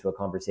information into a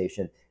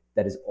conversation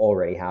that is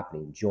already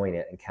happening. Join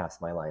it and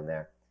cast my line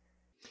there.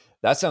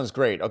 That sounds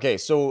great. Okay,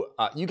 so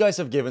you guys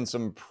have given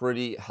some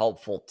pretty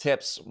helpful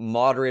tips,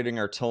 moderating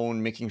our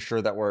tone, making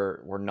sure that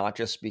we're not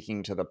just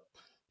speaking to the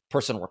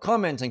person we're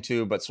commenting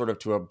to, but sort of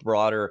to a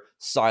broader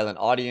silent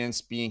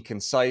audience, being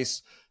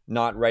concise,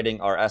 not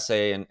writing our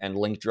essay and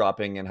link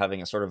dropping and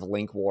having a sort of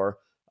link war.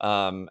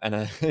 My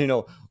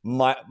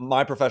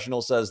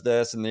professional says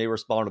this, and they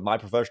respond with my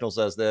professional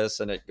says this,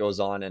 and it goes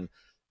on, and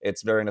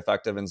it's very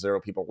ineffective, and 0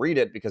 people read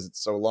it because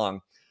it's so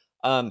long.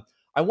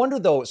 I wonder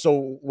though,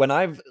 so when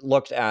I've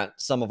looked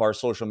at some of our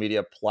social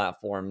media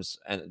platforms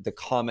and the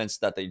comments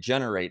that they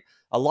generate,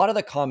 a lot of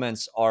the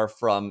comments are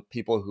from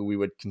people who we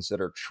would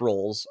consider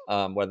trolls,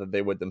 whether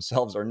they would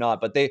themselves or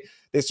not. But they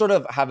sort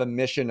of have a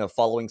mission of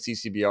following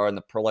CCBR and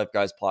the Pro Life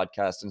Guys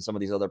podcast and some of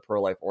these other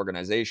pro life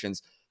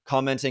organizations,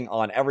 commenting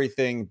on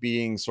everything,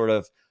 being sort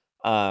of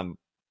trying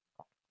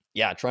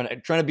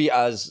to be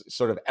as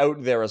sort of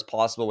out there as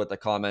possible with the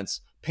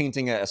comments,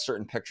 painting a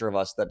certain picture of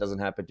us that doesn't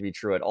happen to be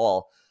true at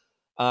all.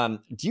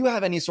 Do you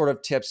have any sort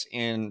of tips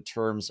in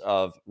terms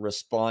of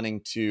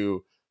responding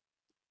to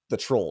the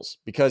trolls?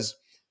 Because,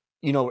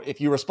 if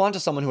you respond to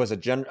someone who has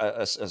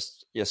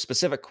a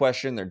specific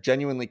question, they're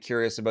genuinely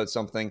curious about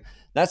something,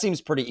 that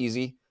seems pretty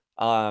easy.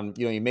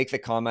 You make the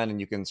comment and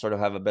you can sort of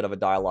have a bit of a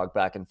dialogue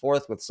back and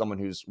forth with someone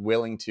who's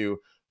willing to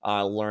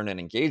learn and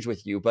engage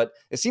with you. But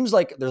it seems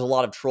like there's a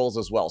lot of trolls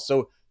as well.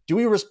 So do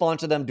we respond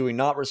to them? Do we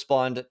not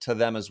respond to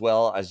them as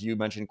well? As you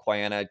mentioned,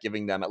 Quiana,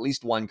 giving them at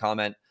least one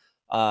comment,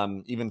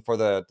 even for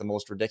the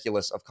most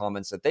ridiculous of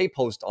comments that they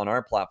post on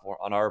our platform,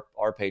 on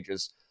our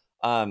pages.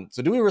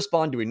 So do we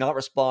respond? Do we not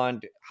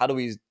respond? How do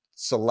we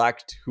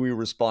select who we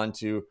respond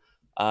to?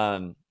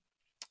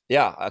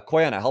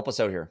 Quiana, help us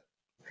out here.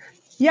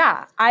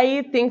 Yeah,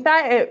 I think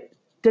that it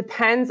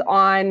depends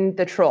on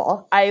the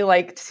troll. I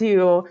like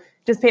to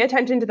just pay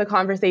attention to the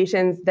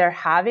conversations they're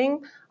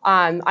having.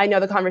 I know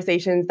the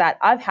conversations that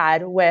I've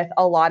had with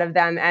a lot of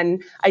them,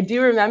 and I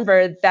do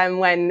remember them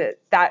when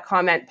that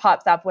comment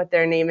pops up with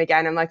their name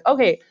again. I'm like,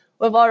 okay,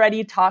 we've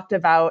already talked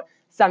about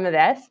some of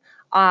this.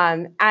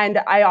 And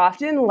I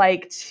often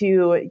like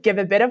to give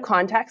a bit of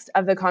context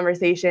of the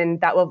conversation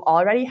that we've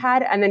already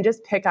had and then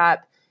just pick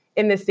up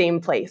in the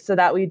same place so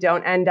that we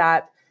don't end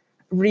up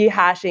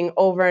rehashing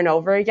over and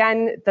over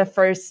again the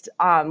first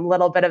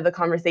little bit of the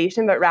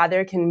conversation, but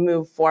rather can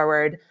move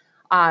forward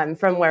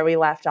from where we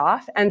left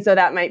off. And so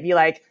that might be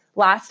like,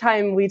 last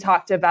time we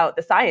talked about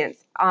the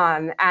science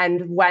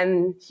and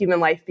when human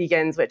life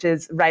begins, which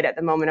is right at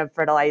the moment of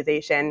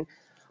fertilization.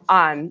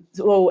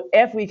 So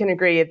if we can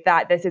agree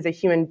that this is a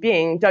human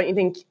being, don't you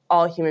think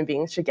all human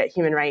beings should get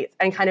human rights?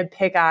 And kind of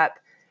pick up,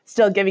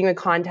 still giving the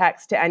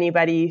context to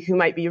anybody who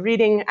might be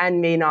reading and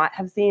may not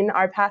have seen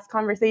our past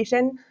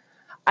conversation.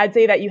 I'd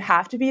say that you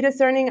have to be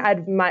discerning.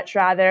 I'd much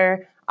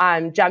rather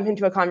jump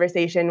into a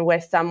conversation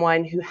with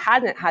someone who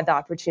hasn't had the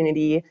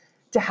opportunity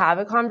to have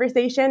a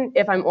conversation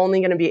if I'm only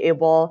going to be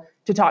able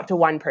to talk to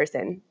one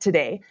person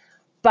today.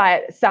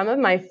 But some of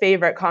my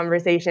favorite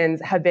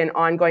conversations have been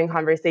ongoing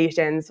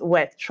conversations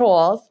with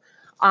trolls.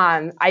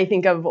 I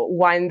think of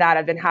one that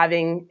I've been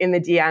having in the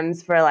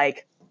DMs for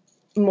like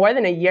more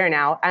than a year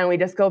now, and we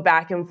just go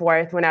back and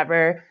forth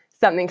whenever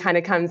something kind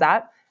of comes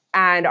up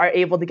and are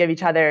able to give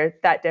each other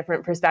that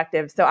different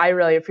perspective. So I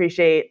really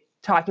appreciate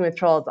talking with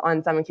trolls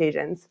on some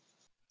occasions.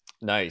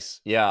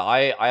 Nice. Yeah,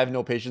 I have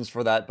no patience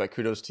for that, but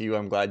kudos to you.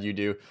 I'm glad you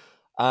do.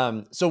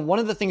 So one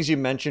of the things you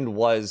mentioned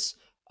was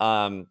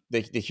the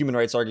human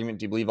rights argument.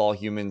 Do you believe all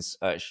humans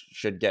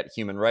should get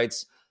human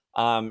rights?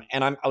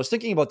 I was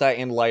thinking about that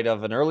in light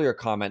of an earlier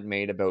comment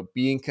made about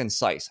being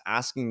concise,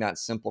 asking that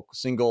simple,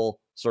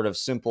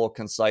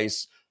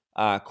 concise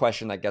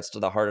question that gets to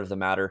the heart of the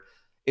matter.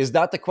 Is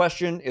that the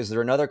question? Is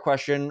there another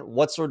question?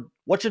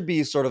 What should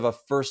be sort of a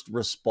first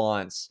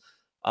response?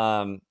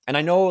 And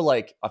I know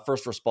like a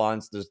first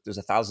response, there's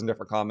 1,000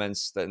 different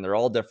comments and they're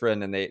all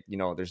different and they,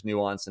 there's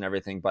nuance and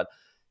everything, but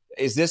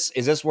is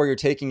this where you're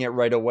taking it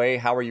right away?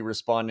 How are you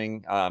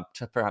responding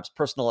to perhaps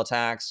personal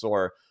attacks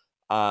or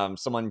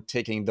someone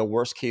taking the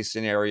worst case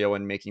scenario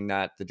and making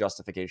that the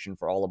justification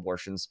for all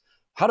abortions?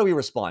 How do we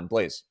respond,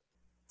 Blaise?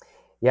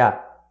 Yeah.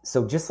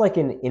 So just like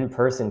in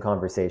in-person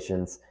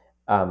conversations,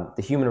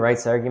 the human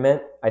rights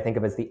argument, I think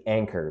of as the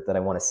anchor that I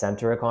want to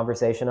center a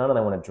conversation on, and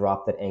I want to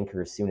drop that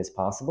anchor as soon as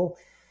possible.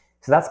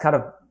 So that's kind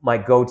of my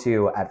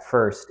go-to at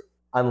first,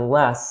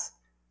 unless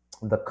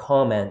the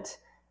comment,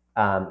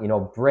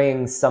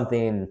 brings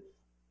something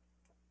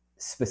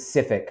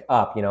specific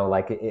up.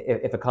 Like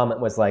if a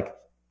comment was like,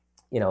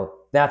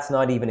 that's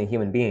not even a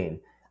human being,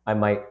 I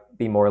might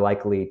be more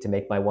likely to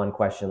make my one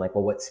question like,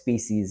 well, what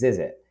species is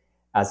it?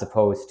 As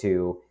opposed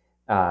to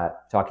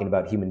talking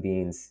about human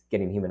beings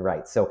getting human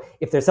rights. So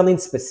if there's something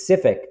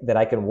specific that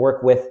I can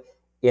work with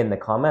in the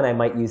comment, I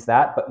might use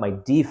that. But my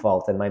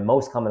default and my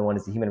most common one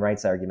is the human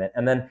rights argument.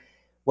 And then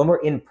when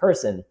we're in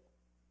person,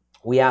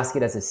 we ask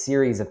it as a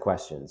series of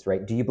questions,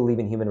 right? Do you believe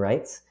in human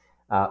rights?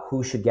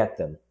 Who should get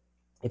them?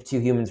 If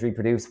two humans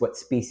reproduce, what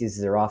species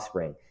is their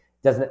offspring?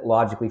 Doesn't it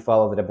logically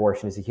follow that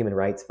abortion is a human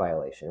rights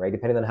violation, right?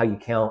 Depending on how you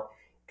count,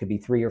 it could be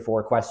 3 or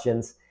 4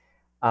 questions.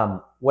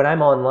 When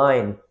I'm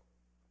online,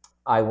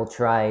 I will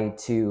try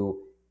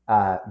to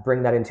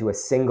bring that into a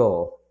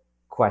single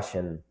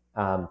question.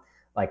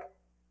 Like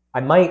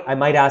I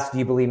might ask, do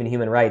you believe in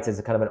human rights as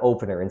a kind of an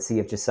opener and see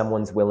if just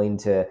someone's willing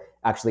to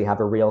actually have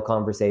a real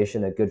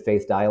conversation, a good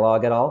faith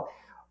dialogue at all.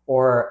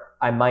 Or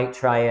I might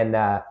try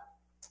and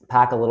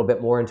pack a little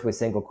bit more into a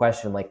single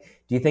question. Like,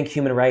 do you think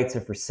human rights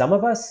are for some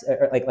of us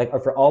or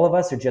for all of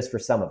us or just for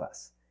some of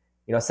us?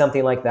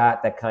 Something like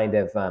that kind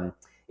of, do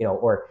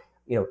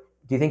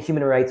you think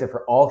human rights are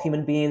for all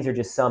human beings or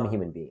just some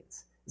human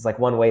beings? It's like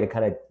one way to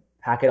kind of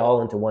pack it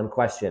all into one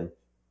question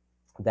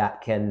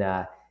that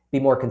can be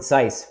more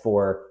concise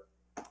for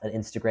an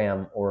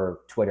Instagram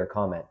or Twitter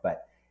comment.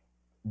 But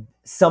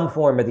some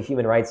form of the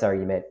human rights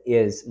argument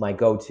is my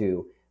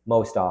go-to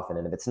most often.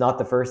 And if it's not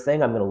the first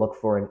thing, I'm going to look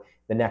for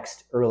the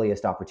next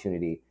earliest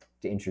opportunity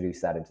to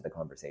introduce that into the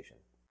conversation.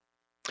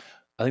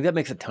 I think that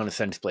makes a ton of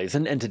sense, Blaise.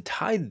 And to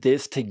tie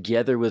this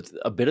together with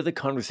a bit of the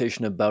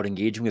conversation about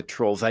engaging with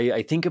trolls,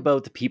 I think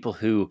about the people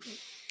who,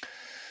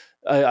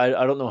 I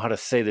don't know how to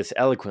say this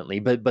eloquently,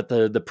 but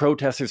the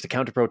protesters, the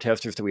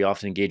counter-protesters that we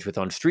often engage with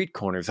on street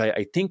corners,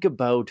 I think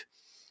about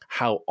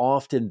how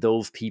often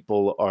those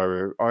people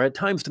are at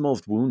times the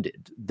most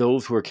wounded,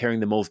 those who are carrying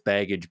the most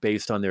baggage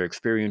based on their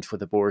experience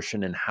with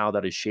abortion and how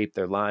that has shaped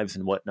their lives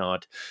and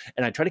whatnot.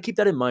 And I try to keep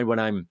that in mind when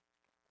I'm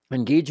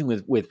engaging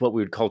with what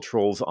we would call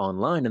trolls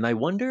online. And I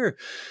wonder,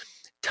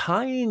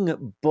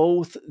 tying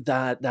both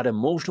that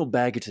emotional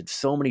baggage that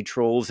so many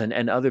trolls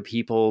and other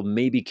people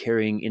may be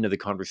carrying into the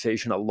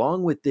conversation,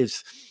 along with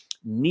this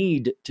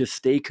need to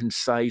stay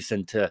concise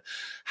and to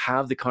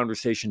have the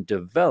conversation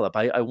develop.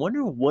 I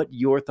wonder what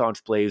your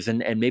thoughts, Blaise,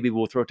 and maybe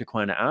we'll throw it to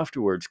Quiana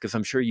afterwards, because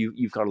I'm sure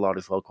you've got a lot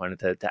as well,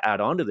 Quiana, to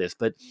add on to this.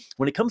 But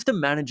when it comes to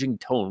managing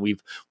tone,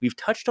 we've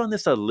touched on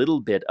this a little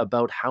bit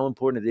about how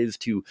important it is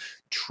to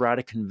try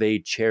to convey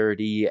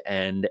charity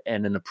and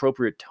an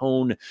appropriate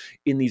tone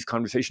in these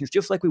conversations,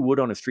 just like we would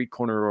on a street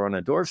corner or on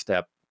a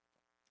doorstep.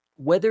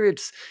 Whether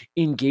it's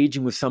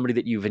engaging with somebody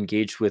that you've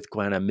engaged with,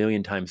 Gwen, a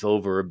million times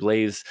over, or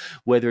Blaise,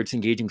 whether it's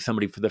engaging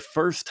somebody for the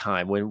first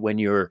time when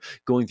you're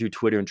going through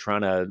Twitter and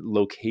trying to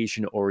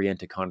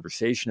location-orient a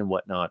conversation and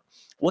whatnot,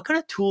 what kind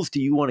of tools do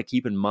you want to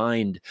keep in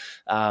mind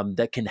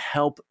that can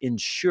help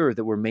ensure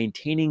that we're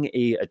maintaining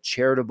a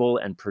charitable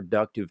and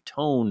productive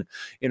tone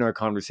in our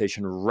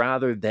conversation,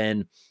 rather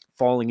than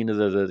falling into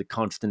the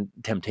constant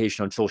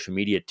temptation on social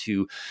media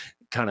to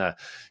kind of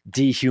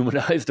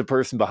dehumanize the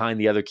person behind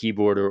the other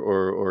keyboard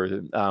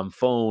or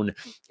phone,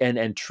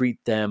 and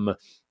treat them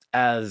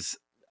as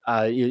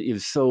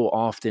is so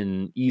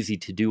often easy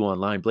to do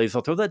online. Blaise,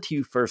 I'll throw that to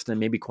you first, and then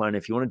maybe Quiana,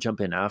 if you want to jump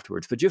in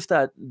afterwards. But just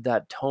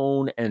that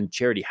tone and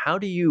charity, how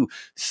do you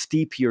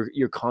steep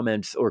your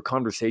comments or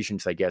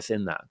conversations, I guess,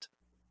 in that?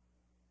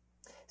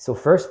 So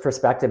first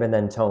perspective and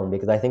then tone,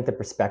 because I think the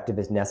perspective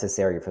is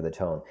necessary for the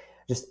tone.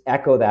 Just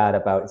echo that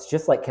about, it's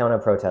just like counter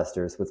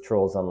protesters with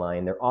trolls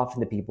online. They're often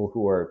the people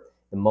who are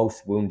the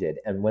most wounded.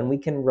 And when we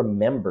can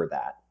remember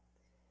that,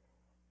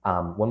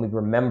 when we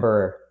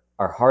remember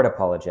our hard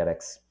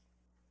apologetics,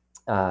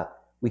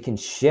 we can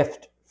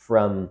shift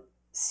from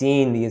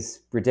seeing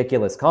these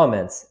ridiculous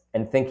comments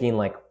and thinking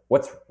like,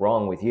 what's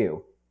wrong with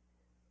you?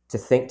 To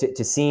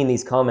seeing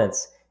these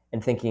comments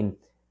and thinking,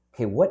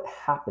 okay, what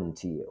happened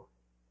to you?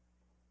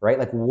 Right?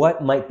 Like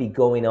what might be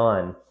going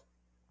on,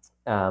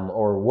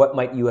 or what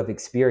might you have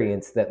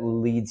experienced that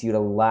leads you to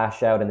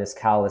lash out in this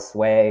callous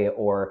way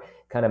or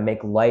kind of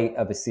make light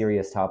of a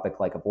serious topic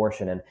like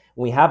abortion. And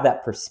when we have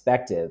that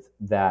perspective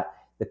that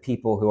the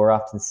people who are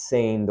often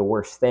saying the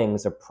worst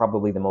things are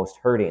probably the most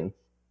hurting,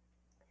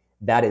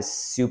 that is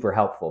super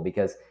helpful,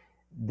 because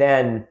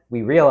then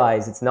we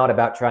realize it's not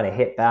about trying to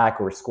hit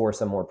back or score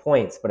some more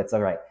points, but it's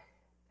all right,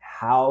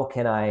 how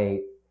can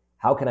I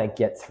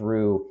get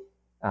through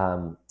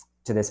to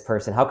this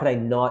person? How can I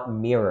not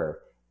mirror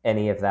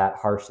any of that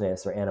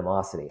harshness or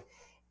animosity?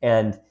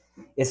 And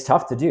it's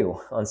tough to do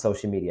on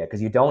social media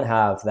because you don't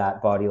have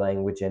that body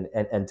language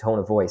and tone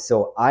of voice.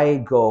 So I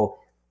go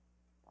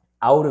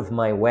out of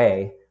my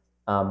way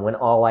when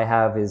all I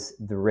have is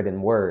the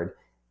written word,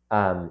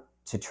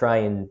 to try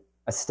and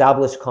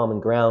establish common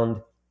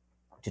ground,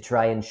 to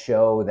try and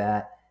show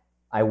that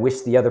I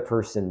wish the other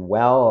person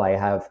well. I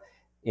have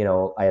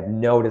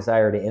no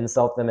desire to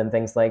insult them and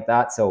things like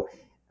that. So,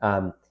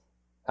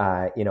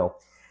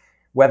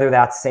 whether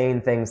that's saying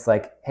things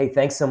like, hey,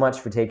 thanks so much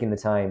for taking the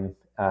time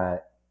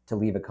to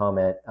leave a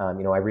comment. I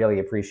really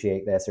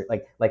appreciate this, or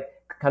like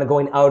kind of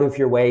going out of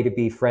your way to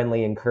be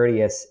friendly and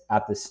courteous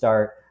at the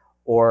start,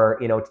 or,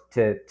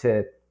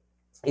 to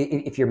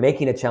if you're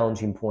making a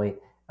challenging point,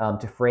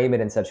 to frame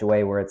it in such a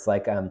way where it's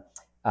like,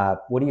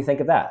 what do you think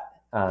of that?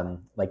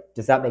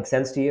 Does that make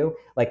sense to you?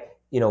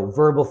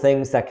 Verbal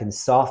things that can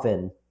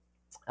soften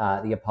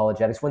the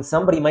apologetics when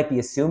somebody might be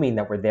assuming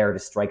that we're there to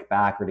strike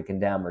back or to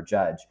condemn or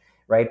judge,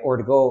 right? Or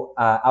to go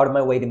out of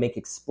my way to make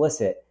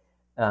explicit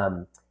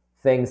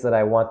things that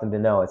I want them to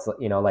know. It's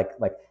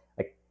like,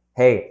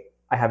 hey,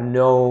 I have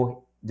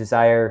no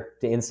desire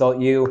to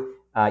insult you.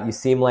 You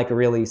seem like a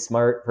really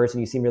smart person.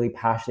 You seem really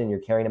passionate and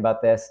you're caring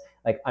about this.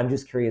 I'm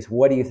just curious,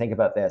 what do you think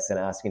about this? And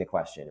asking a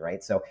question,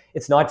 right? So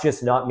it's not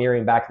just not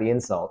mirroring back the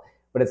insult,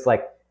 but it's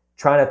like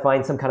trying to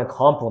find some kind of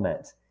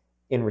compliment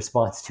in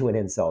response to an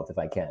insult if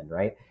I can,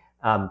 right?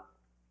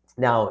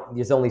 Now,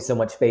 there's only so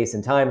much space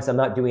and time, so I'm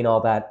not doing all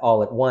that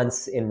all at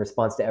once in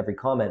response to every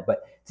comment,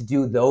 but to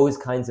do those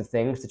kinds of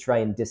things to try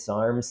and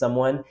disarm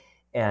someone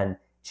and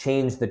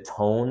change the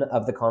tone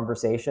of the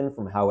conversation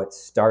from how it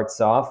starts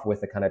off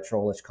with a kind of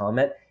trollish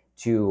comment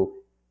to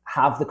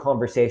have the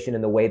conversation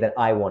in the way that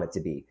I want it to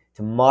be,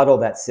 to model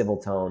that civil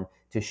tone,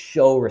 to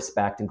show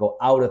respect and go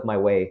out of my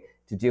way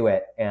to do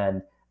it.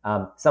 And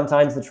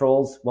sometimes the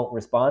trolls won't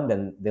respond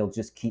and they'll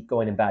just keep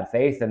going in bad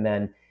faith, and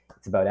then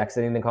it's about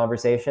exiting the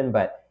conversation.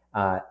 But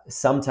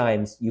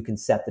sometimes you can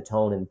set the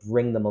tone and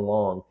bring them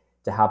along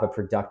to have a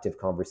productive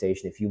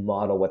conversation if you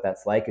model what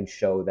that's like and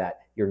show that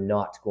you're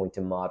not going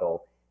to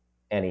model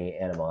any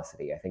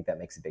animosity. I think that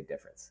makes a big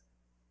difference.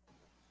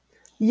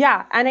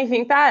 Yeah, and I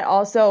think that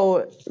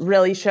also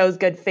really shows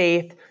good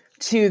faith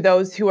to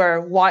those who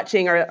are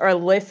watching or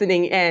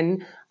listening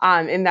in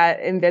that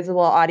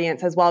invisible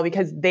audience as well,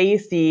 because they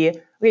see,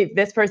 wait,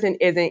 this person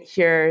isn't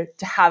here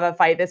to have a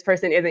fight. This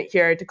person isn't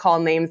here to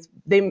call names.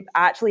 They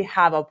actually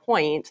have a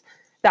point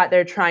that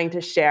they're trying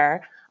to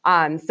share.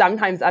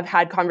 Sometimes I've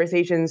had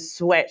conversations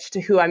switch to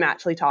who I'm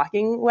actually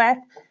talking with,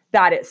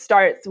 that it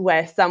starts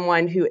with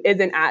someone who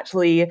isn't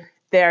actually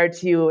there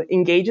to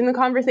engage in the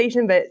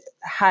conversation, but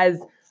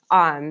has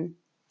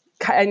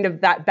kind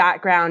of that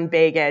background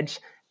baggage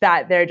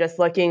that they're just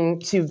looking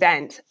to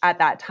vent at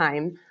that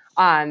time.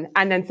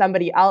 And then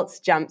somebody else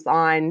jumps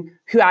on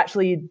who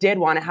actually did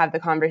want to have the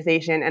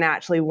conversation and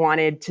actually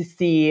wanted to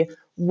see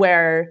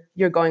where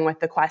you're going with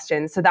the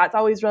question. So that's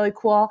always really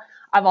cool.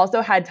 I've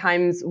also had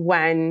times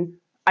when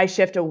I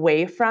shift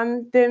away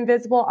from the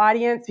invisible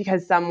audience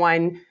because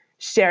someone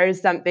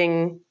shares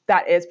something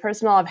that is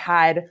personal. I've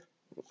had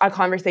a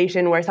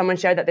conversation where someone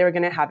shared that they were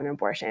going to have an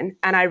abortion,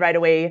 and I right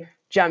away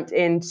jumped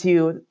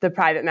into the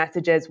private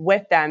messages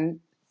with them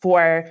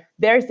for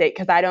their sake,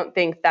 because I don't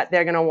think that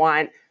they're going to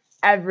want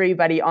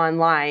everybody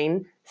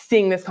online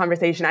seeing this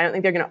conversation. I don't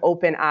think they're going to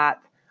open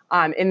up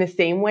in the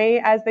same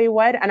way as they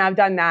would. And I've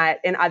done that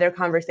in other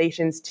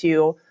conversations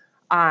too,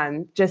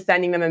 just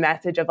sending them a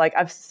message of like,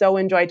 I've so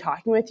enjoyed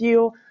talking with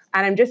you.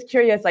 And I'm just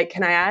curious, like,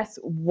 can I ask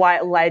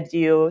what led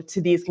you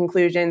to these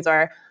conclusions,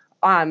 or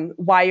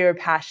why you're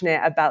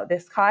passionate about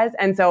this cause?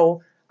 And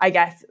so I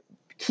guess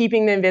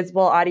keeping the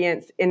invisible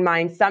audience in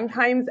mind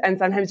sometimes, and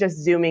sometimes just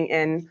zooming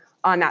in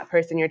on that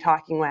person you're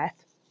talking with.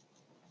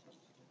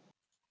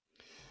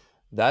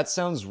 That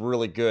sounds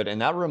really good. And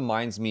that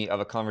reminds me of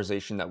a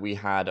conversation that we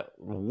had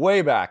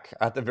way back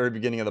at the very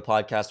beginning of the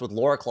podcast with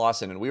Laura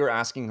Clausen. And we were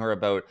asking her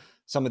about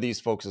some of these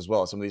folks as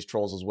well, some of these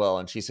trolls as well.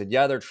 And she said,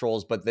 yeah, they're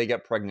trolls, but they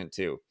get pregnant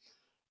too.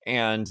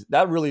 And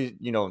that really,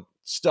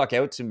 stuck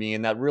out to me.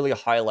 And that really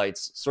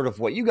highlights sort of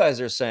what you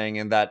guys are saying,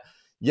 and that,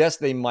 yes,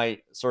 they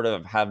might sort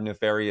of have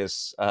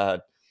nefarious,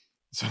 they're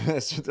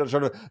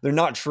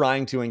not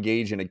trying to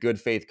engage in a good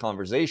faith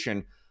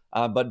conversation,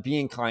 but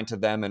being kind to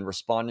them and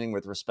responding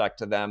with respect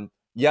to them.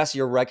 Yes,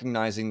 you're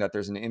recognizing that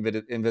there's an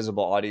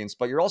invisible audience,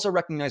 but you're also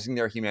recognizing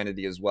their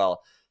humanity as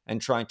well, and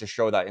trying to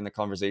show that in the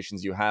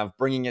conversations you have,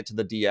 bringing it to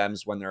the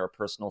DMs when there are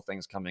personal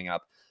things coming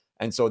up.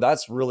 And so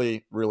that's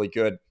really, really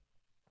good.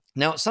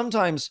 Now,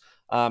 sometimes,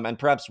 and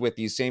perhaps with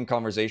these same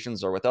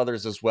conversations or with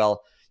others as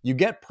well, you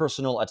get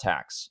personal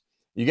attacks.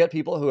 You get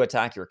people who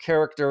attack your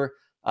character.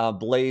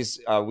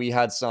 Blaise, we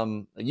had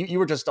you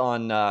were just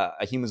on a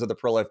Humans of the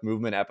Pro-Life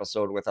Movement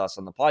episode with us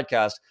on the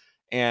podcast.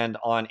 And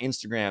on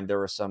Instagram, there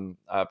were some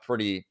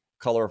pretty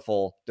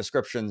colorful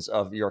descriptions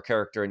of your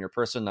character and your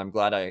person. I'm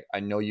glad I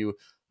know you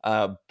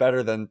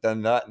better than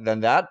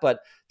that. But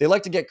they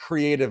like to get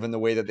creative in the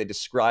way that they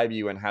describe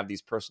you and have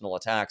these personal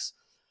attacks.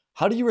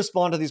 How do you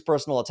respond to these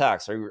personal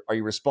attacks? Are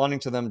you responding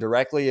to them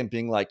directly and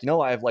being like,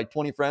 I have like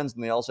 20 friends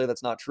and they all say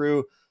that's not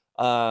true?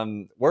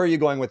 Where are you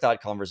going with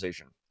that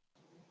conversation?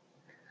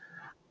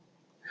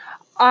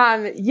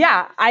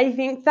 Yeah, I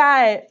think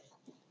that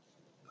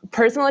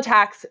personal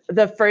attacks,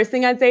 the first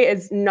thing I'd say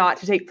is not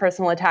to take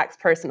personal attacks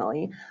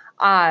personally,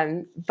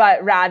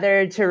 but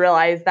rather to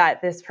realize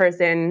that this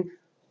person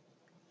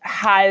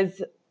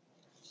has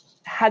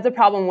a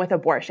problem with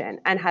abortion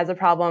and has a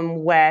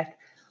problem with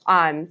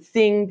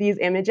seeing these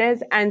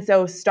images. And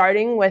so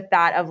starting with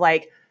that of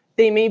like,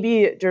 they may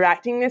be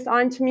directing this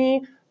onto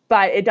me,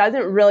 but it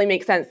doesn't really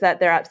make sense that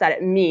they're upset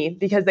at me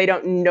because they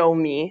don't know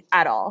me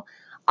at all.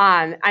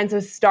 And so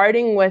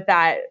starting with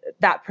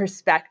that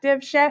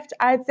perspective shift,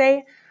 I'd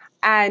say.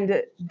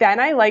 And then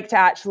I like to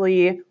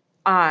actually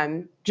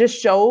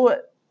just show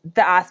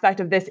the aspect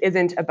of this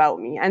isn't about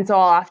me. And so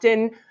I'll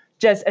often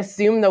just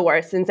assume the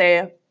worst and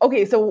say,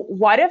 okay, so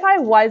what if I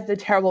was the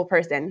terrible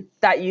person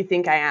that you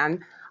think I am?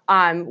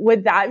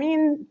 Would that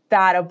mean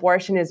that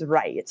abortion is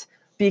right?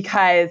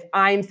 Because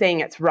I'm saying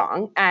it's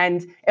wrong.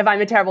 And if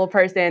I'm a terrible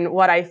person,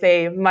 what I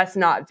say must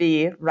not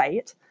be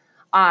right.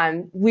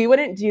 We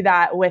wouldn't do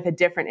that with a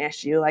different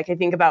issue. Like I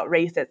think about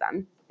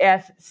racism.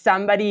 If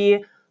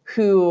somebody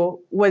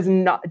who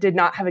did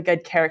not have a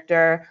good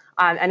character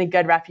and a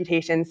good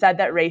reputation said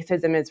that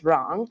racism is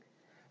wrong,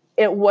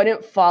 it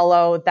wouldn't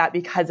follow that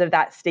because of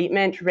that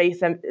statement,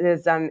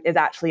 racism is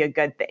actually a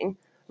good thing.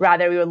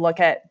 Rather, we would look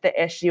at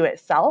the issue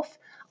itself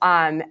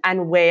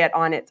and weigh it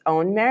on its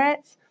own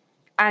merits.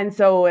 And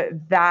so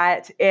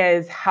that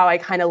is how I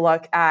kind of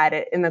look at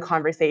it in the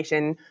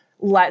conversation.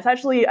 Let's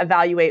actually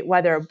evaluate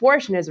whether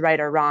abortion is right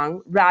or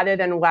wrong, rather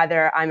than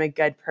whether I'm a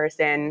good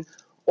person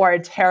or a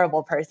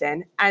terrible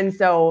person. And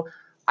so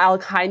I'll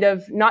kind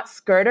of not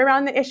skirt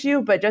around the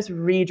issue, but just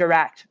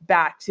redirect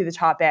back to the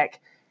topic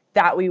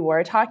that we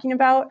were talking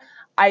about.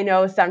 I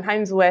know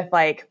sometimes with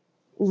like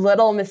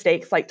little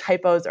mistakes like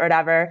typos or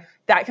whatever,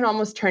 that can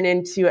almost turn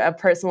into a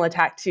personal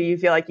attack too. You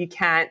feel like you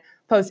can't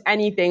post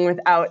anything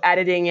without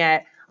editing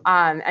it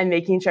and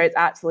making sure it's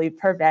absolutely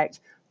perfect.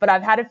 But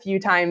I've had a few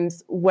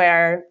times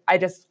where I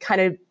just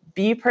kind of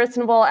be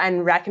personable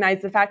and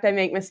recognize the fact I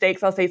make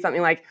mistakes. I'll say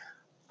something like,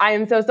 I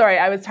am so sorry,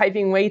 I was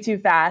typing way too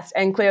fast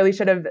and clearly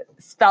should have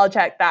spell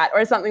checked that,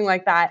 or something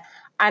like that.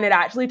 And it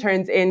actually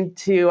turns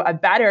into a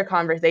better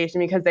conversation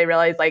because they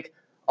realize like,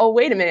 oh,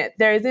 wait a minute,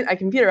 there isn't a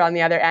computer on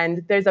the other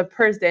end. There's a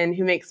person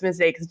who makes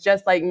mistakes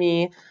just like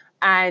me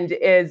and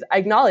is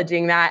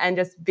acknowledging that and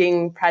just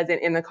being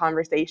present in the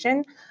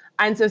conversation.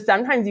 And so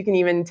sometimes you can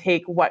even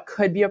take what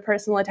could be a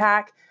personal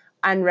attack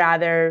and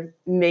rather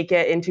make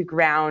it into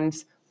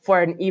ground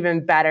for an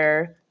even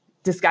better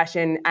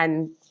discussion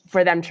and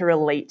for them to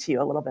relate to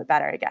you a little bit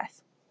better, I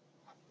guess.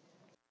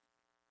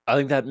 I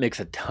think that makes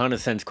a ton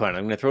of sense, Quiana.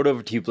 I'm going to throw it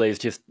over to you, Blaise,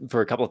 just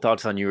for a couple of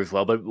thoughts on you as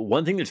well. But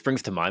one thing that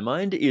springs to my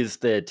mind is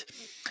that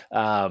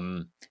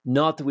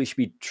not that we should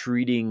be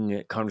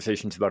treating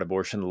conversations about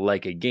abortion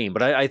like a game,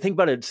 but I think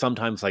about it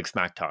sometimes like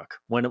smack talk.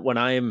 When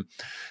I'm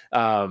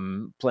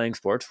playing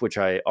sports, which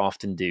I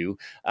often do,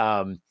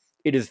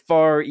 it is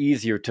far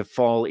easier to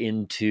fall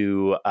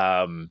into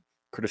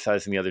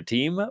criticizing the other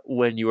team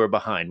when you are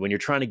behind, when you're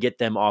trying to get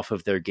them off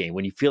of their game,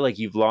 when you feel like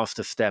you've lost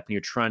a step and you're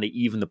trying to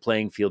even the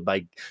playing field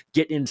by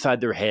getting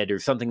inside their head or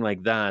something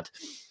like that.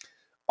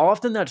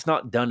 Often that's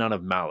not done out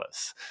of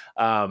malice.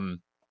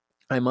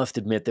 I must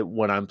admit that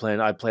when I'm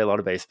playing, I play a lot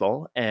of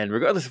baseball, and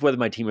regardless of whether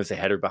my team is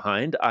ahead or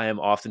behind, I am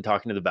often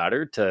talking to the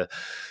batter to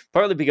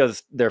partly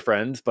because they're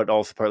friends, but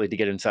also partly to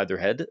get inside their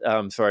head.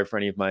 Sorry for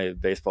any of my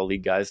baseball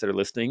league guys that are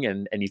listening,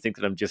 and you think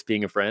that I'm just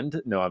being a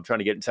friend. No, I'm trying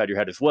to get inside your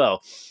head as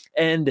well.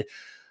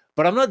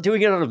 But I'm not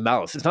doing it out of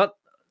malice. It's not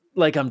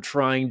like I'm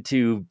trying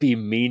to be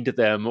mean to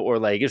them, or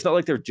like it's not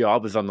like their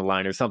job is on the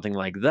line or something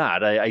like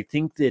that. I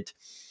think that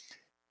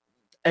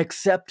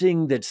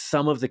accepting that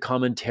some of the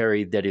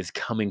commentary that is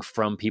coming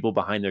from people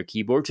behind their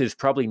keyboards is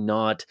probably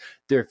not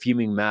they're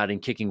fuming mad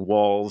and kicking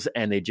walls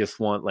and they just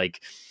want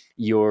like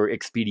your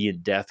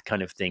expedient death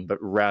kind of thing, but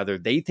rather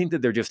they think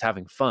that they're just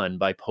having fun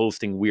by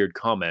posting weird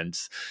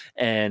comments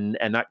and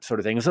that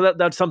sort of thing. So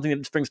that's something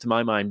that springs to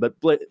my mind. But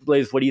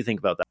Blaise, what do you think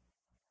about that?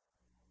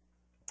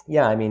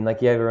 Yeah, I mean, like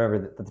you have to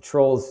remember that the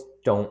trolls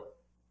don't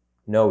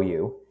know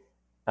you.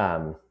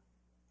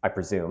 I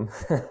presume.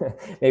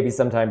 Maybe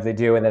sometimes they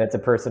do, and then it's a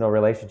personal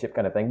relationship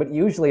kind of thing. But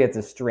usually it's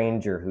a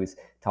stranger who's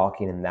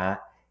talking in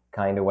that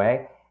kind of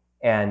way.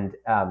 And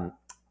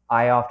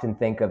I often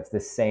think of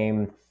the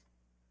same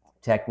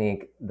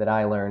technique that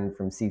I learned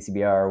from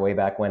CCBR way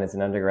back when as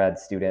an undergrad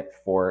student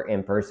for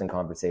in-person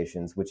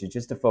conversations, which is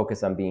just to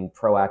focus on being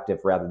proactive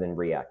rather than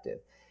reactive.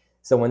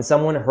 So when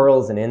someone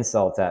hurls an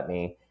insult at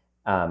me,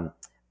 I'm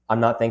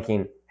not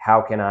thinking, how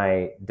can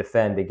I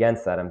defend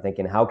against that? I'm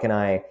thinking, how can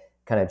I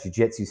kind of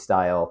jujitsu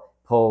style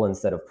pull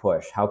instead of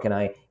push? How can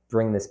I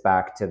bring this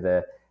back to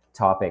the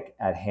topic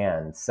at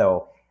hand?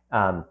 So,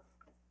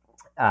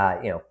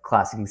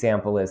 classic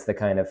example is the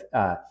kind of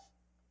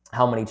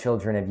how many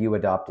children have you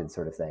adopted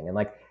sort of thing. And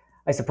like,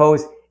 I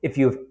suppose if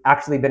you've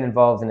actually been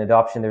involved in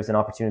adoption, there's an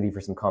opportunity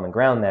for some common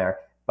ground there.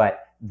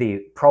 But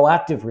the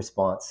proactive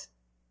response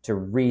to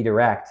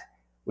redirect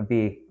would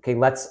be, okay,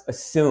 let's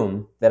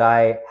assume that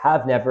I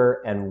have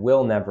never and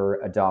will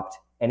never adopt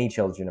any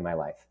children in my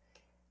life.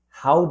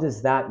 How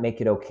does that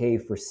make it okay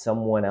for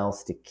someone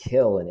else to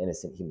kill an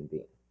innocent human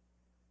being?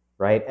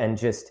 Right? And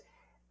just,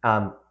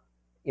 kind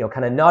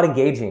of not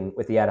engaging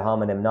with the ad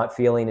hominem, not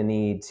feeling a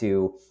need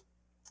to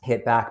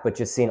hit back, but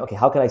just seeing, okay,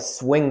 how can I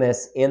swing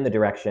this in the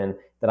direction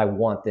that I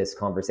want this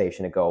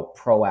conversation to go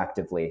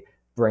proactively,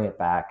 bring it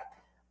back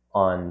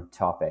on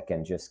topic,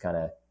 and just kind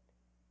of,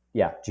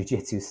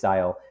 jujitsu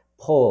style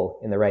pull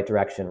in the right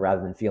direction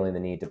rather than feeling the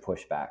need to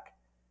push back.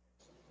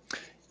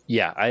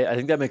 Yeah, I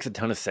think that makes a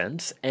ton of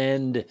sense.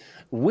 And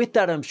with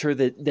that, I'm sure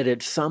that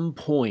at some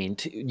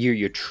point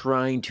you're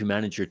trying to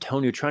manage your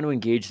tone, you're trying to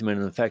engage them in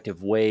an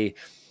effective way.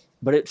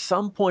 But at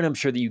some point, I'm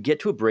sure that you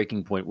get to a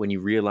breaking point when you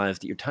realize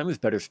that your time is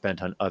better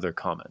spent on other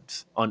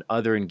comments, on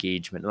other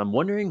engagement. And I'm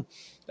wondering,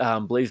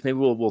 Blaise, maybe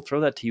we'll throw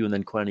that to you, and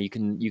then Quiana,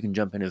 you can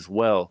jump in as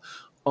well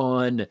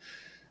on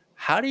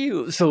how do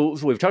you. So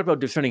we've talked about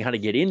discerning how to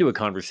get into a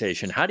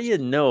conversation. How do you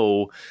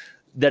know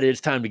that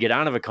it's time to get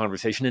out of a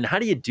conversation, and how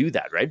do you do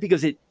that, right?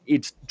 Because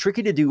it's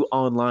tricky to do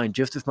online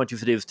just as much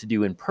as it is to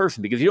do in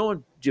person, because you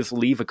don't just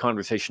leave a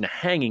conversation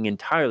hanging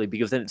entirely,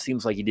 because then it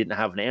seems like you didn't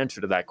have an answer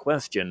to that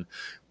question.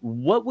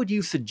 What would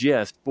you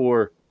suggest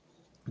for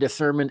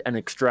discernment and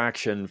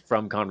extraction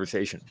from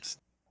conversations?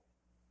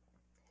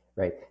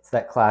 Right. It's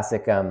that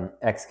classic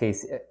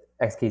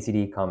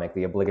XKCD comic,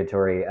 the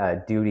obligatory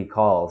duty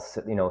calls.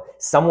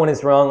 Someone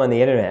is wrong on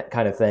the internet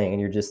kind of thing, and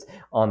you're just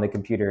on the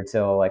computer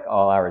till like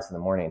all hours in the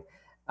morning.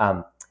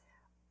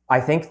 I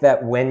think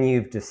that when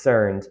you've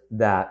discerned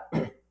that,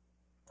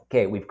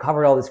 okay, we've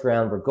covered all this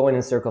ground, we're going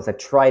in circles, I've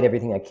tried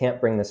everything, I can't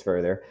bring this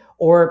further,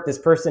 or this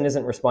person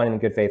isn't responding in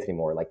good faith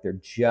anymore, like they're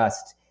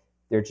just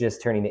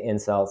turning to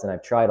insults, and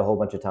I've tried a whole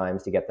bunch of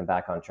times to get them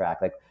back on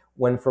track. Like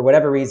when, for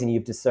whatever reason,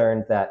 you've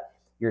discerned that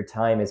your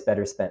time is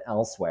better spent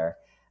elsewhere,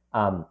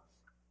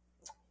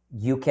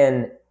 you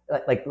can,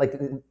 like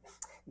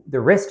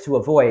the risk to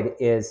avoid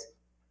is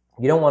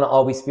you don't want to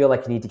always feel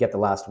like you need to get the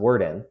last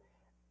word in.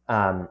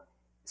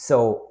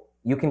 So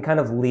you can kind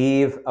of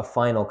leave a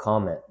final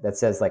comment that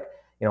says like,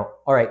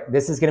 all right,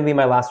 this is going to be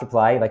my last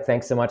reply. Like,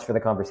 thanks so much for the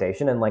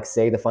conversation, and like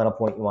say the final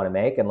point you want to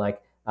make. And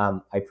like, I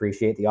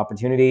appreciate the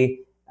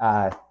opportunity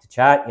to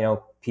chat,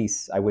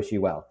 peace. I wish you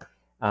well.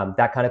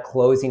 That kind of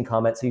closing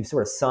comment. So you've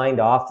sort of signed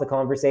off the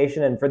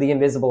conversation, and for the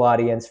invisible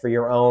audience, for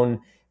your own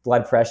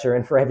blood pressure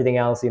and for everything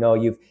else,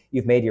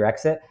 you've made your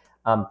exit.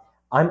 I'm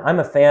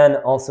a fan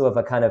also of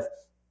a kind of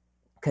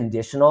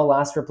conditional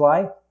last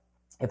reply.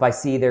 If I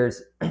see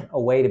there's a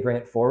way to bring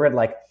it forward,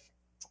 like,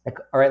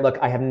 all right, look,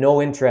 I have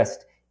no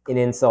interest in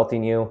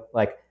insulting you.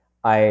 Like,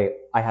 I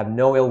have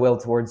no ill will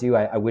towards you.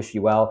 I wish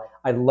you well.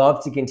 I'd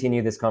love to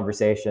continue this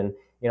conversation.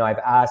 I've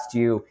asked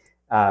you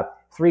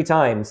 3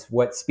 times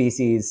what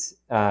species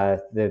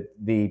the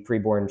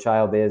preborn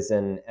child is,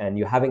 and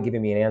you haven't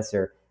given me an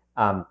answer.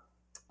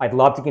 I'd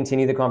love to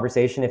continue the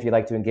conversation if you'd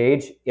like to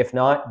engage. If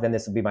not, then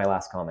this will be my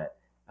last comment.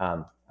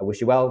 I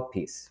wish you well,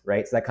 peace,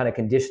 right? So that kind of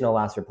conditional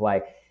last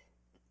reply,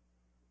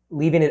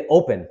 leaving it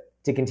open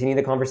to continue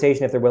the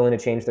conversation if they're willing to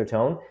change their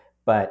tone,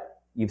 but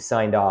you've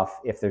signed off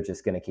if they're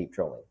just going to keep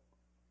trolling.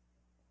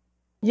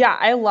 Yeah,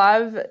 I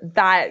love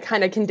that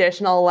kind of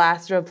conditional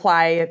last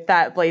reply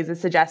that Blaise is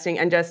suggesting,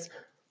 and just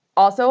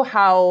also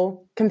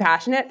how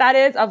compassionate that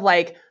is of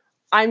like,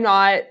 I'm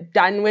not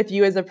done with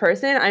you as a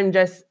person. I'm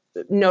just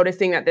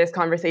noticing that this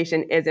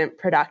conversation isn't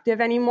productive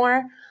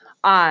anymore.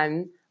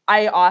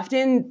 I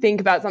often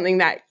think about something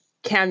that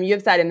Cam,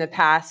 you've said in the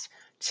past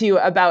too,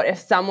 about if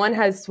someone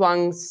has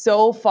swung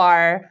so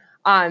far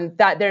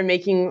that they're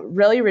making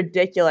really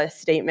ridiculous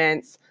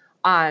statements,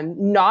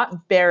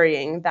 not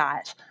burying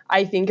that.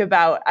 I think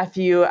about a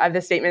few of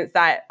the statements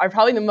that are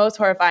probably the most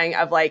horrifying,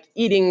 of like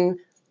eating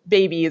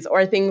babies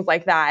or things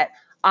like that.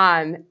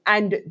 And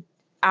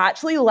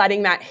actually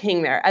letting that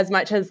hang there, as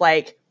much as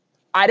like,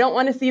 I don't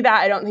want to see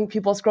that. I don't think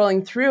people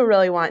scrolling through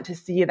really want to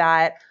see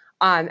that.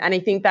 And I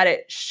think that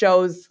it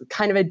shows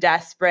kind of a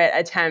desperate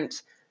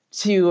attempt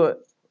to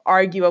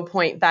argue a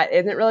point that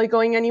isn't really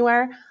going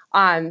anywhere.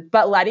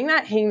 But letting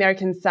that hang there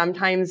can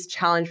sometimes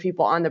challenge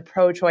people on the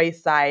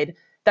pro-choice side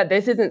that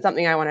this isn't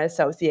something I want to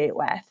associate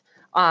with.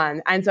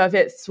 And so if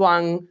it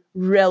swung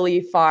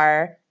really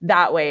far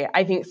that way,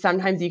 I think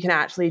sometimes you can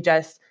actually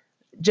just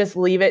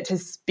leave it to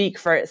speak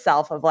for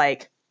itself of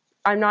like,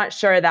 I'm not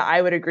sure that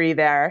I would agree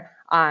there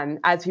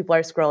as people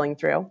are scrolling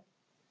through.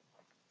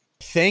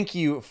 Thank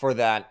you for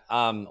that.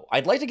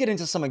 I'd like to get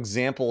into some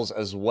examples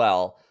as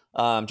well.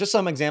 Just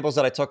some examples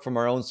that I took from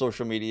our own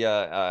social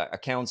media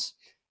accounts,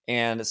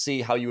 and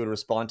see how you would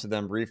respond to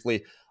them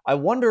briefly. I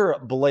wonder,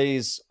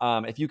 Blaise,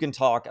 if you can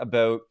talk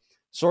about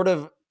sort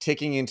of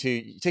taking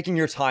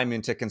your time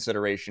into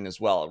consideration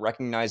as well,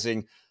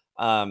 recognizing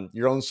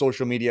your own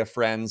social media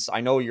friends.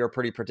 I know you're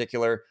pretty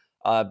particular,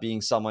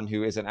 being someone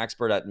who is an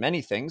expert at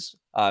many things,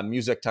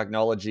 music,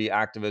 technology,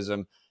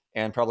 activism,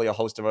 and probably a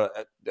host of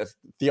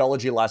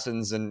theology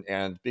lessons,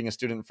 and being a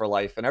student for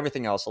life and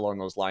everything else along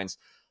those lines.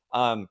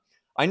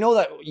 I know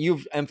that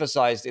you've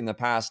emphasized in the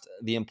past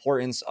the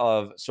importance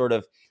of sort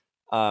of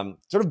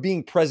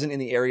being present in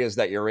the areas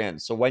that you're in.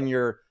 So when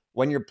you're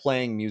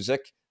playing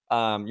music,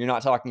 you're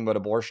not talking about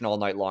abortion all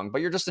night long, but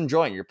you're just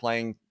enjoying. You're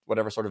playing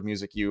whatever sort of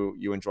music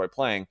you enjoy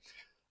playing.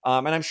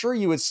 And I'm sure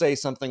you would say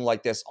something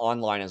like this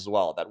online as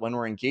well, that when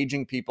we're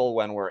engaging people,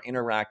 when we're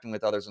interacting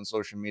with others on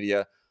social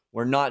media,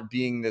 we're not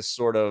being this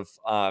sort of,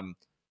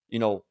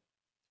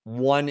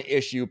 one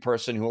issue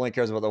person who only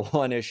cares about the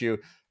one issue,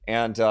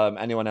 and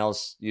anyone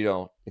else,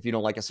 if you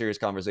don't like a serious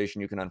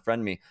conversation, you can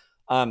unfriend me.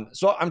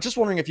 So I'm just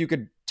wondering if you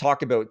could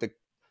talk about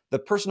the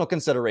personal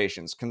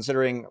considerations,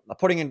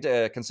 putting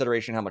into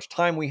consideration how much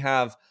time we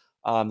have,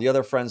 the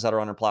other friends that are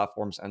on our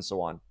platforms, and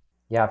so on.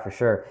 Yeah, for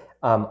sure.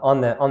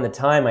 On the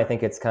time, I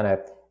think it's kind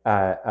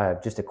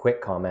of just a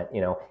quick comment.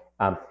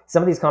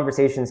 Some of these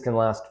conversations can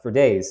last for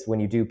days when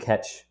you do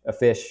catch a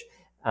fish.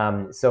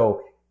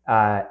 So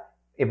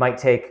it might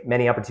take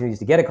many opportunities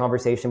to get a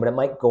conversation, but it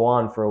might go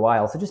on for a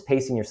while. So just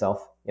pacing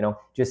yourself.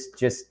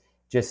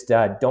 Just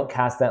don't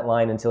cast that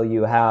line until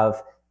you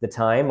have the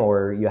time,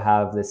 or you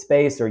have the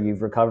space, or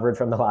you've recovered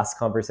from the last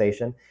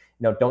conversation.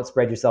 Don't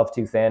spread yourself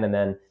too thin, and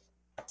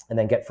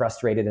then get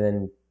frustrated, and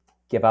then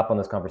give up on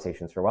those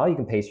conversations for a while. You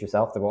can pace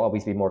yourself. There will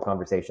always be more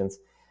conversations.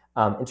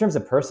 In terms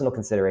of personal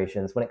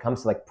considerations, when it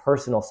comes to like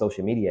personal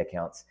social media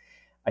accounts,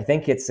 I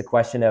think it's a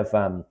question of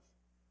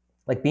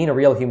like being a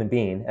real human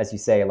being, as you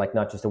say, like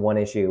not just a one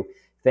issue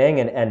thing,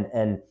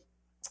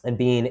 and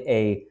being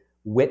a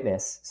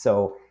witness.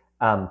 So,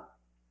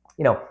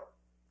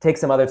 take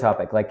some other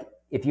topic. Like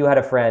if you had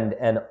a friend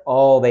and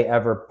all they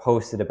ever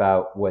posted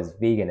about was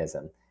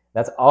veganism,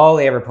 that's all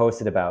they ever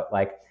posted about.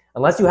 Like,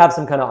 unless you have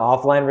some kind of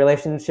offline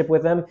relationship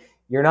with them,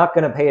 you're not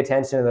going to pay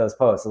attention to those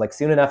posts. So like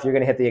soon enough, you're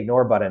going to hit the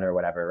ignore button or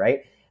whatever,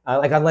 right?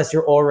 Like unless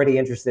you're already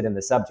interested in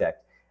the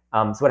subject.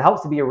 So it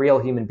helps to be a real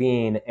human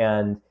being,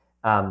 and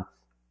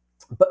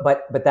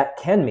but that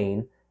can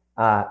mean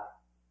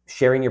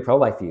sharing your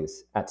pro-life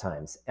views at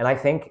times. And I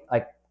think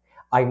I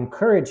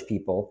encourage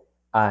people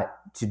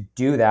to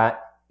do that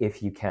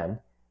if you can.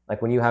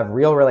 Like when you have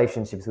real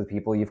relationships with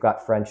people, you've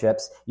got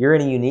friendships, you're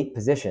in a unique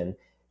position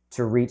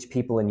to reach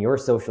people in your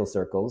social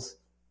circles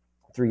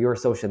through your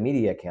social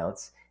media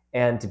accounts,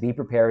 and to be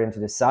prepared and to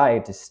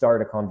decide to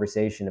start a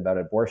conversation about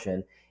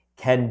abortion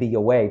can be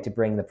a way to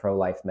bring the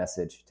pro-life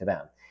message to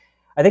them.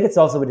 I think it's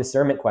also a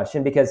discernment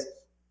question, because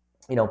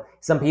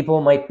some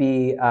people might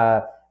be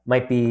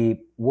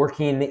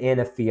working in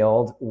a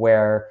field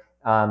where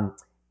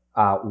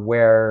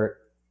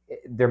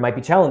there might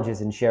be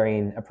challenges in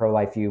sharing a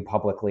pro-life view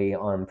publicly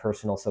on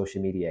personal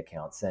social media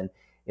accounts, and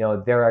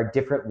there are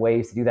different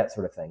ways to do that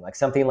sort of thing. Like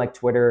something like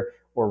Twitter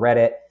or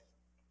Reddit,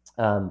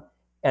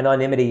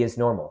 anonymity is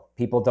normal.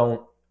 People don't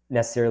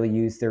necessarily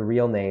use their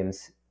real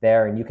names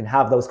there, and you can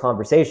have those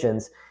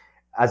conversations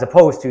as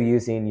opposed to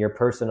using your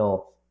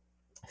personal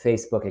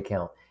Facebook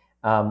account,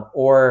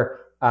 or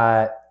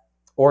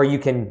you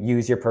can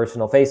use your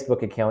personal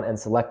Facebook account and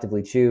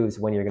selectively choose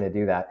when you're going to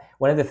do that.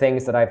 One of the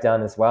things that I've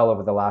done as well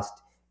over the last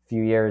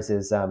few years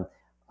is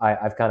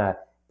I've kind of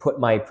put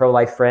my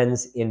pro-life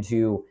friends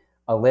into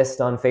a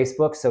list on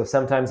Facebook. So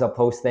sometimes I'll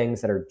post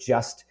things that are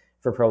just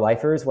for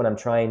pro-lifers when I'm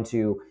trying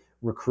to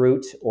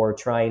recruit or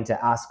trying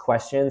to ask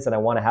questions and I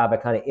want to have a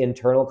kind of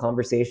internal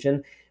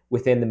conversation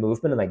within the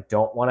movement and I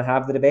don't want to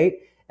have the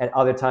debate. And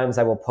other times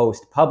I will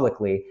post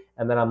publicly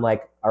and then I'm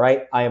like, all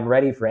right, I am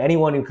ready for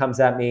anyone who comes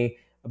at me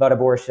about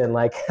abortion.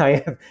 Like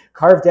I have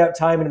carved out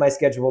time in my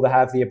schedule to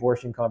have the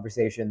abortion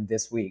conversation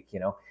this week, you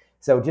know?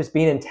 So just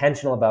being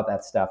intentional about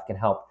that stuff can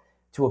help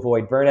to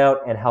avoid burnout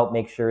and help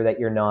make sure that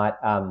you're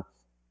not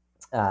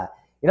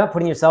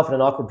putting yourself in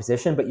an awkward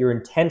position, but you're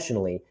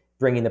intentionally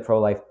bringing the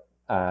pro-life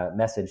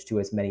message to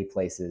as many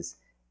places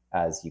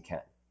as you can.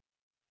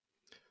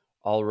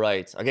 All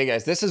right. Okay,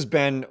 guys, this has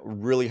been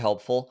really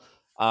helpful.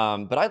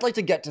 But I'd like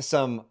to get to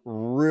some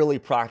really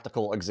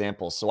practical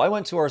examples. So I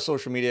went to our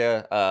social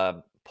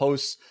media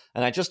posts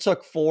and I just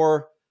took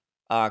 4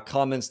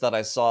 comments that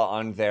I saw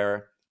on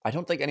there. I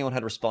don't think anyone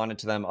had responded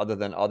to them other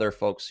than other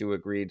folks who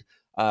agreed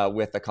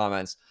with the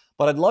comments.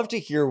 But I'd love to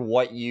hear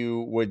what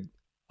you would,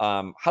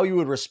 how you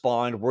would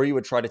respond, where you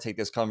would try to take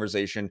this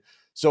conversation.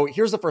 So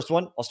here's the first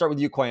one. I'll start with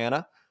you,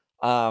 Quiana.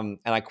 And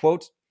I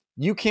quote,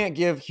 "You can't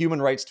give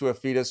human rights to a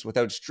fetus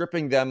without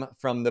stripping them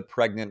from the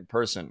pregnant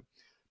person.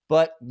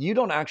 But you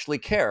don't actually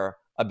care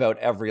about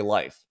every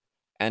life,"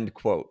 end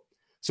quote.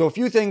 So a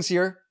few things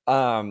here.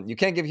 You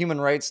can't give human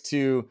rights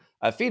to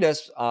a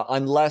fetus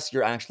unless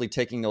you're actually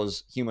taking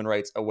those human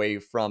rights away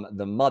from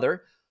the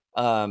mother.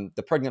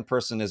 The pregnant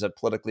person is a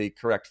politically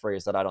correct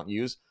phrase that I don't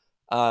use.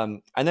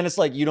 And then it's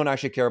like you don't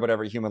actually care about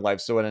every human life.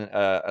 So in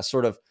a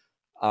sort of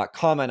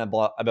comment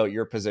about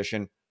your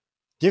position,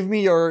 give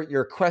me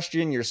your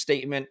question, your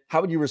statement.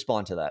 How would you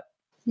respond to that?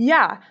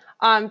 Yeah.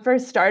 For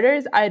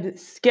starters, I'd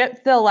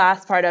skip the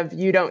last part of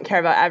you don't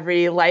care about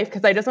every life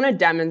because I just want to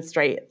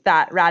demonstrate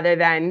that rather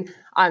than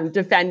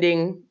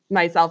defending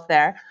myself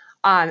there.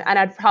 And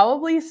I'd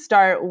probably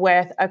start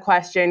with a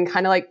question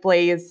kind of like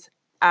Blaise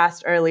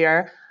asked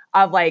earlier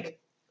of like,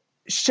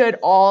 should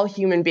all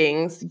human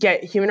beings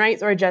get human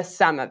rights or just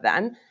some of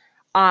them?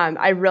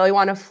 I really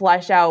want to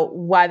flesh out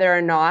whether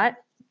or not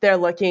they're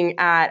looking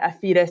at a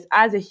fetus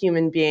as a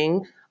human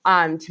being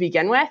to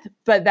begin with.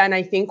 But then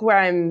I think where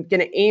I'm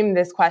going to aim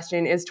this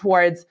question is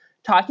towards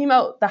talking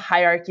about the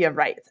hierarchy of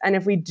rights. And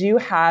if we do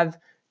have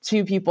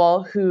 2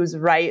 people whose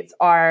rights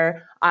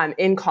are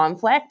in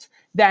conflict,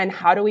 then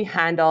how do we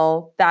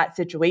handle that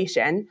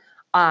situation?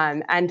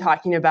 And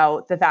talking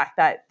about the fact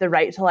that the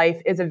right to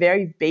life is a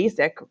very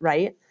basic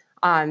right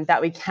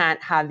that we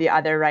can't have the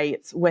other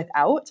rights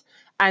without.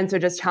 And so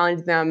just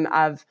challenge them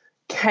of,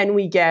 can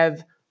we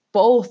give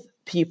both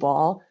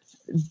people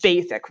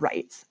basic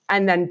rights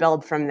and then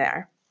build from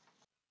there?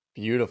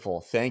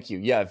 Beautiful. Thank you.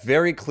 Yeah,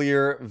 very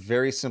clear,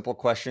 very simple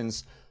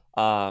questions.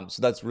 So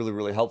that's really,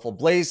 really helpful.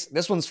 Blaise,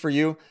 this one's for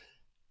you.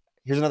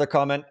 Here's another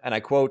comment, and I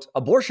quote,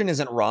 "Abortion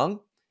isn't wrong.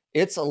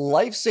 It's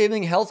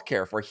life-saving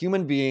healthcare for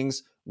human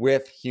beings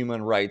with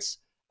human rights,"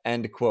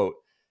 end quote.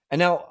 And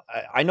now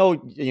I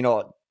know,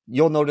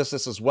 you'll notice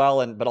this as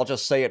well, but I'll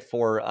just say it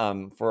for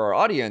our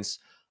audience.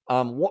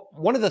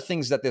 One of the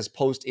things that this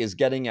post is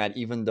getting at,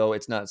 even though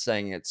it's not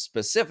saying it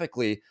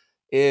specifically,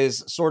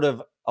 is sort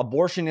of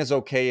abortion is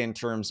okay in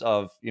terms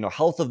of,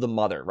 health of the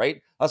mother,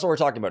 right? That's what we're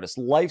talking about. It's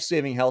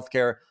life-saving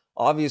healthcare.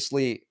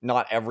 Obviously,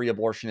 not every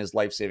abortion is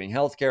life-saving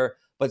healthcare,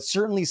 but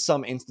certainly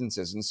some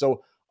instances. And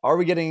so are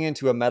we getting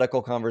into a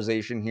medical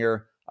conversation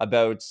here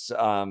about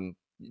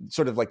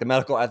sort of like the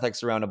medical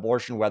ethics around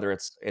abortion, whether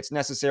it's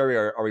necessary,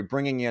 or are we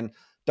bringing in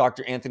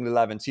Dr. Anthony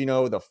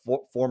Laventino, the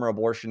former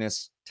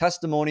abortionist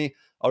testimony?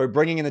 Are we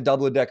bringing in the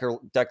Dublin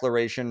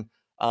Declaration,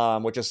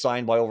 which is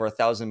signed by over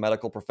 1,000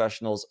 medical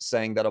professionals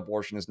saying that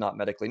abortion is not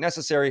medically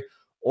necessary?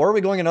 Or are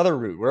we going another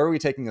route? Where are we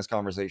taking this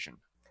conversation?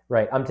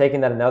 Right. I'm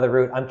taking that another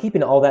route. I'm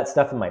keeping all that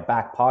stuff in my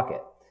back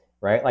pocket,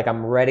 right? Like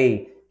I'm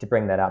ready to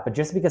bring that up. But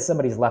just because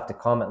somebody's left a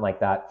comment like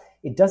that,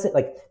 it doesn't,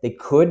 like, they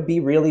could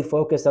be really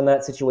focused on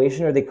that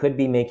situation, or they could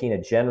be making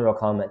a general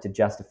comment to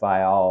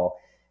justify all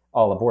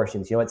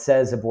abortions. It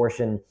says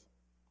abortion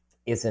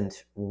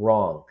isn't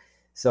wrong.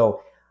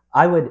 So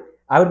I would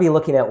be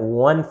looking at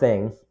one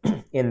thing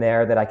in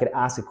there that I could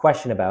ask a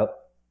question about,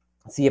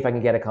 see if I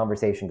can get a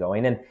conversation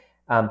going. And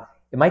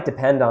it might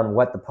depend on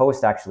what the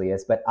post actually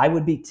is, but I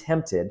would be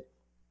tempted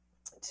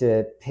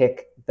to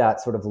pick that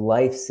sort of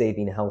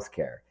life-saving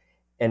healthcare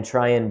and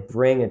try and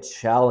bring a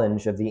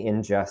challenge of the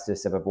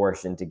injustice of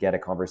abortion to get a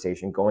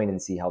conversation going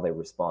and see how they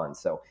respond.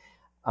 So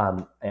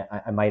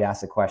I might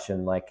ask a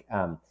question like,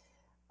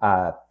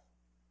 how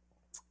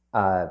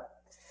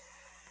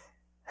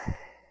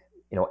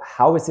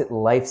is it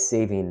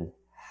life-saving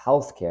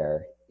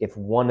healthcare if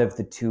one of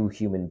the 2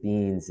 human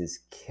beings is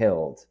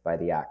killed by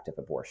the act of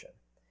abortion,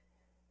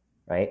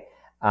 right?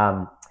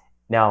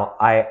 Now,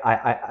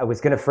 I was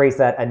going to phrase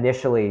that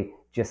initially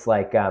just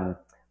like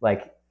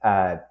like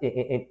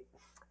in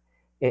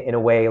a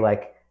way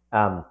like,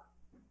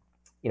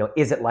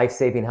 is it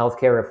life-saving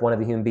healthcare if one of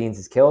the human beings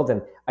is killed?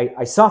 And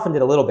I softened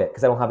it a little bit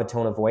because I don't have a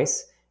tone of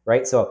voice,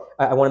 right? So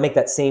I want to make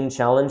that same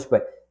challenge,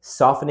 but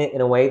soften it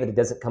in a way that it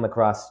doesn't come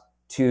across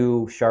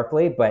too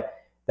sharply. But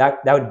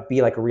that would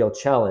be like a real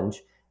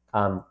challenge.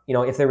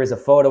 If there is a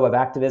photo of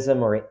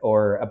activism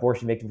or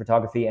abortion victim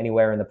photography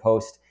anywhere in the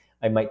post,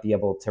 I might be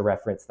able to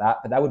reference that.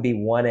 But that would be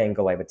one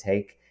angle I would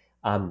take.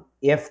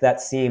 If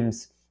that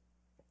seems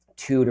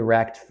too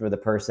direct for the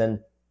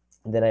person,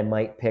 then I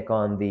might pick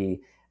on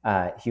the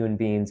human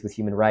beings with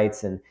human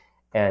rights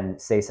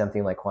and say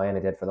something like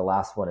Quiana did for the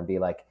last one and be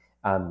like,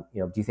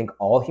 do you think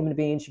all human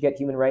beings should get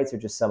human rights or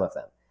just some of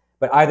them?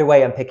 But either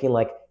way, I'm picking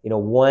like,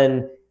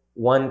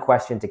 one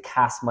question to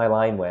cast my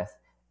line with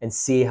and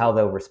see how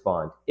they'll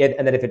respond.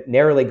 And then if it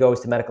narrowly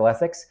goes to medical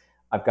ethics,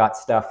 I've got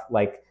stuff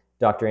like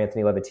Dr.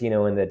 Anthony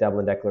Levatino and the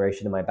Dublin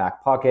Declaration in my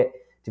back pocket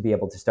to be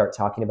able to start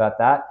talking about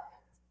that.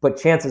 But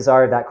chances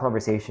are that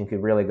conversation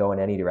could really go in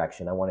any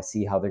direction. I want to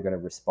see how they're going to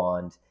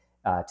respond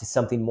to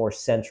something more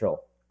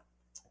central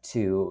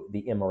to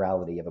the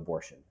immorality of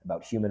abortion,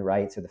 about human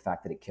rights or the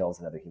fact that it kills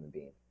another human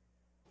being.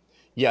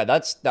 Yeah,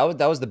 that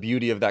was the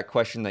beauty of that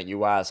question that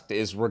you asked,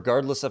 is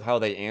regardless of how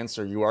they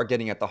answer, you are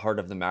getting at the heart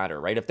of the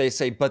matter, right? If they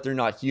say, but they're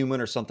not human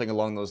or something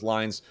along those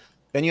lines,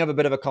 then you have a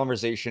bit of a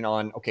conversation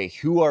on, okay,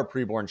 who are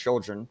preborn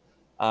children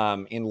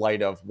in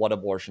light of what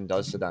abortion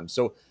does to them.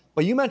 So,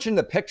 but you mentioned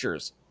the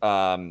pictures,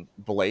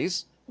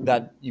 Blaise,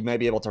 that you may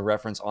be able to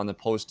reference on the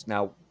post.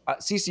 Now,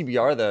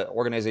 CCBR, the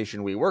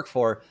organization we work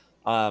for,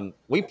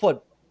 we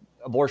put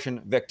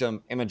abortion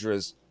victim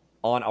images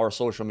on our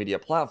social media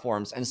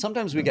platforms. And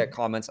sometimes we get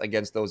comments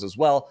against those as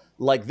well,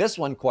 like this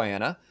one,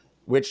 Quiana,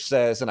 which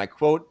says, and I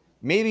quote,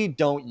 maybe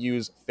don't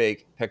use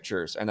fake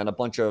pictures, and then a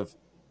bunch of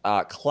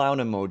clown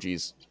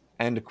emojis,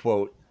 end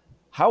quote.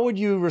 How would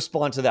you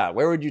respond to that?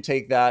 Where would you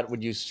take that?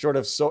 Would you sort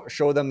of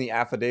show them the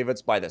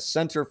affidavits by the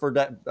Center for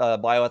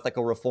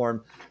Bioethical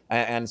Reform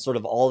and sort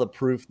of all the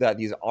proof that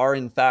these are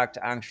in fact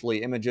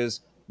actually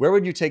images? Where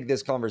would you take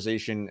this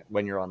conversation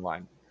when you're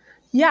online?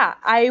 Yeah,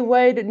 I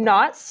would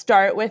not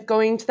start with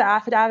going to the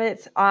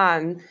affidavits,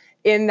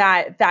 in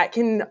that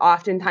can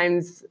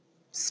oftentimes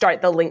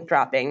start the link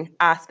dropping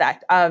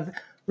aspect of,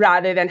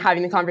 rather than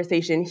having the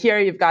conversation here,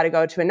 you've got to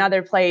go to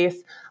another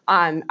place.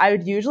 I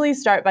would usually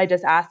start by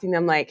just asking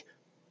them like,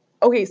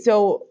 okay,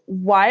 so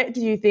what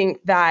do you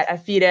think that a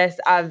fetus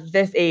of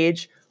this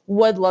age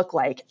would look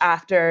like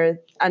after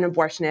an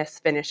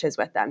abortionist finishes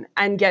with them,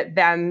 and get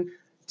them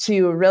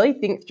to really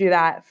think through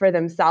that for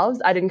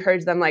themselves. I'd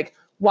encourage them like,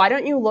 why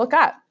don't you look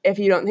up, if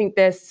you don't think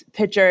this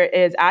picture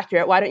is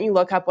accurate, why don't you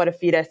look up what a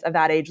fetus of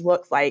that age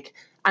looks like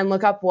and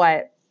look up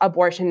what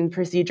abortion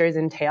procedures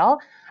entail,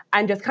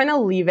 and just kind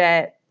of leave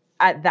it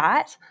at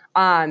that.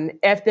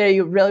 If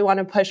they really want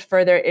to push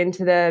further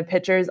into the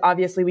pictures,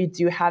 obviously we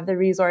do have the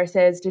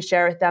resources to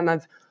share with them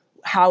of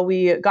how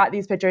we got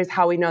these pictures,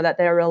 how we know that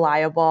they're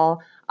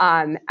reliable,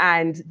 and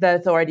the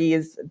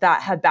authorities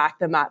that have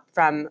backed them up,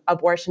 from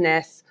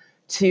abortionists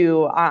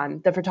to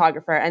the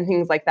photographer and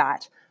things like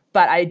that.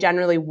 But I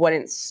generally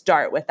wouldn't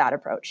start with that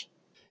approach.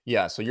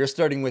 Yeah, so you're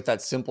starting with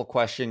that simple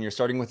question. You're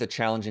starting with a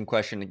challenging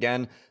question.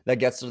 Again, that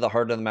gets to the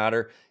heart of the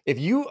matter. If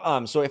you,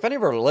 so if any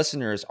of our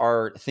listeners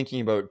are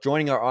thinking about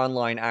joining our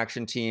online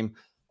action team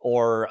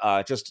or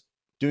just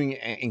doing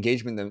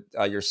engagement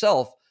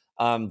yourself,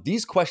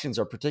 these questions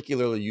are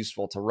particularly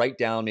useful to write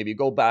down. Maybe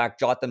go back,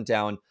 jot them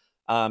down,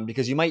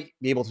 because you might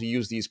be able to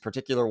use these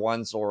particular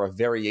ones or a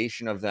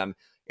variation of them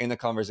in the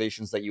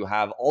conversations that you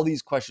have. All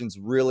these questions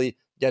really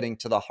getting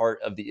to the heart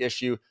of the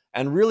issue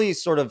and really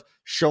sort of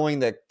showing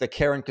the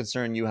care and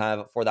concern you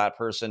have for that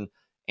person,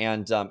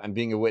 and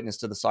being a witness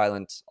to the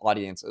silent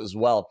audience as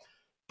well.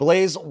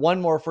 Blaise,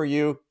 one more for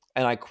you,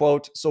 and I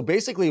quote, so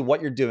basically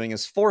what you're doing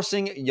is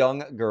forcing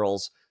young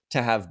girls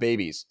to have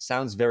babies.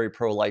 Sounds very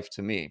pro-life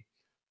to me,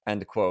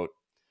 end quote.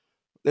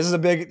 This is a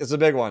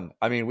big one.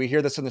 I mean, we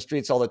hear this in the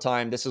streets all the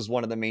time. This is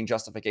one of the main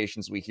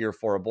justifications we hear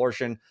for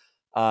abortion.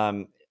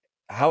 Um,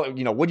 how,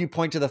 would you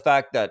point to the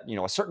fact that,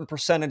 a certain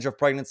percentage of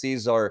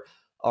pregnancies are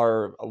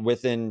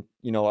within,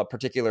 a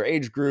particular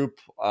age group?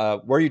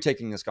 Where are you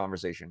taking this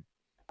conversation?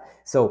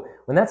 So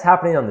when that's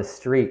happening on the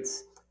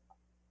streets,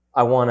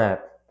 I want to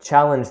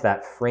challenge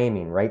that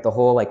framing, right? The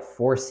whole like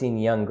forcing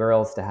young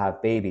girls to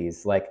have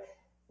babies, like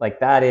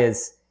that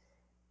is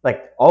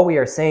like, all we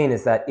are saying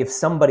is that if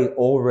somebody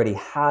already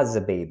has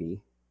a baby,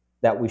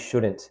 that we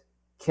shouldn't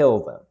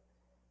kill them,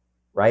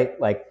 right?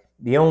 Like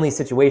the only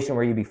situation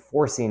where you'd be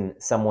forcing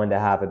someone to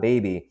have a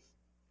baby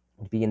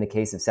would be in the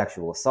case of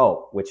sexual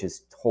assault, which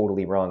is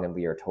totally wrong and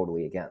we are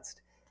totally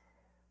against.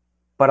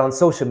 But on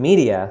social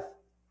media,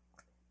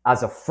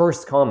 as a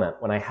first comment,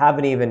 when I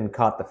haven't even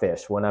caught the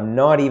fish, when I'm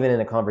not even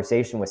in a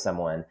conversation with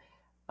someone,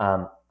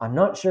 I'm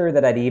not sure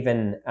that I'd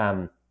even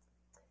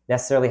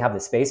necessarily have the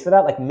space for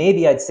that. Like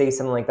maybe I'd say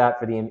something like that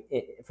for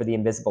the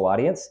invisible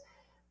audience,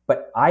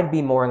 but I'd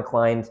be more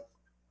inclined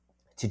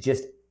to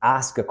just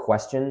ask a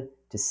question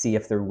to see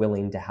if they're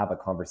willing to have a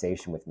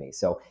conversation with me.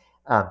 So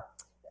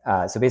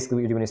So basically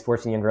what you're doing is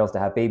forcing young girls to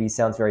have babies.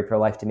 Sounds very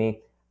pro-life to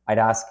me. I'd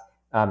ask,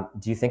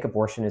 do you think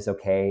abortion is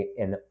okay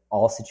in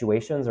all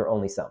situations or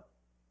only some?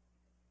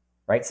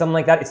 Right? Something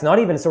like that. It's not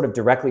even sort of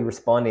directly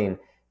responding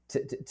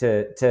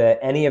to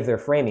any of their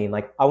framing.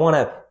 Like, I want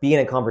to be in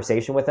a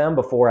conversation with them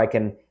before I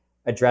can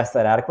address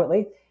that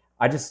adequately.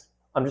 I'm just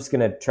going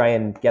to try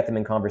and get them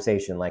in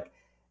conversation.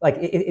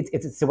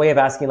 It's a way of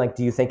asking, like,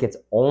 do you think it's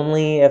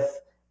only if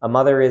a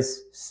mother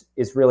is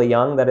really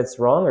young that it's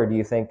wrong, or do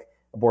you think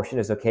abortion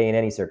is okay in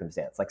any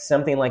circumstance? Like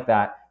something like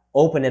that,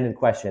 open-ended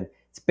question.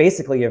 It's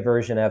basically a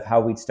version of how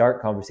we'd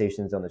start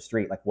conversations on the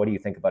street. Like, what do you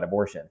think about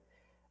abortion?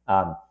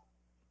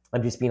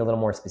 I'm just being a little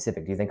more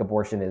specific. Do you think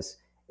abortion is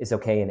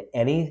okay in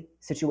any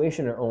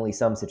situation or only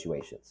some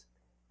situations?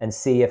 And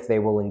see if they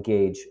will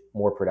engage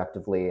more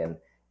productively and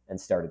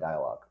start a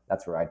dialogue.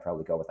 That's where I'd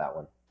probably go with that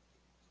one.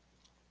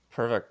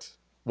 Perfect.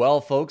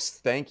 Well, folks,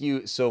 thank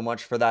you so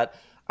much for that.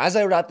 As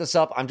I wrap this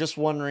up, I'm just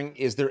wondering,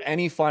 is there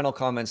any final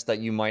comments that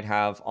you might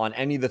have on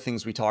any of the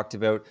things we talked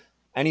about?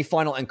 Any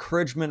final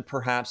encouragement,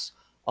 perhaps,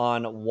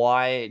 on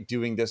why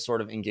doing this sort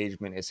of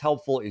engagement is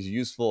helpful, is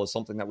useful, is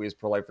something that we as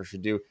pro-lifers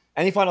should do?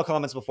 Any final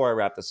comments before I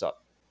wrap this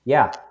up?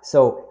 Yeah.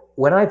 So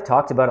when I've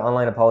talked about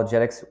online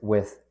apologetics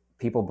with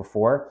people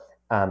before,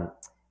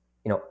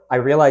 I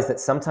realize that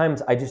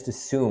sometimes I just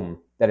assume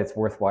that it's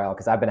worthwhile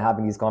because I've been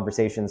having these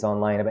conversations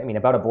online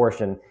about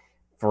abortion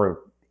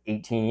for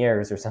 18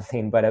 years or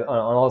something, but on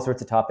all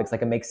sorts of topics.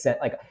 Like, it makes sense.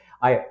 Like,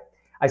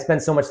 I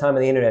spend so much time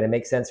on the internet. It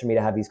makes sense for me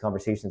to have these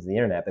conversations on the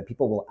internet, but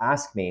people will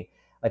ask me,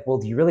 like, well,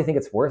 do you really think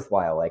it's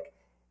worthwhile?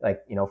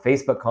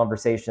 Facebook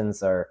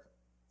conversations are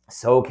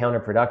so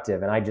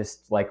counterproductive, and I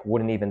just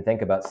wouldn't even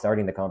think about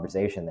starting the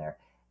conversation there.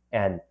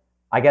 And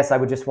I guess I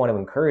would just want to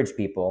encourage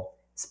people,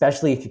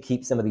 especially if you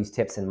keep some of these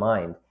tips in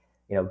mind,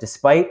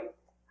 despite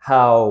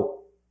how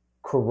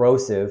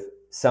corrosive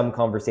some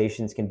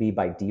conversations can be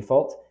by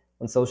default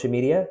on social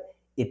media,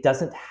 it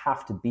doesn't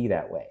have to be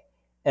that way.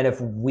 And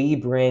if we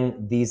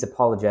bring these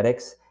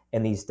apologetics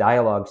and these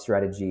dialogue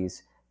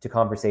strategies to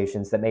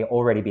conversations that may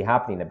already be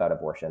happening about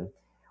abortion,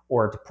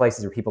 or to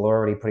places where people are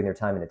already putting their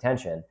time and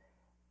attention,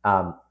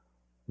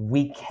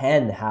 we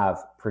can have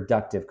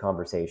productive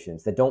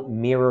conversations that don't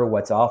mirror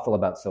what's awful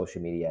about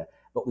social media,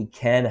 but we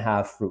can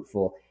have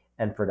fruitful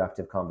and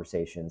productive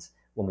conversations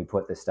when we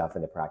put this stuff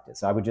into practice.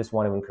 So I would just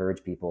want to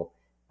encourage people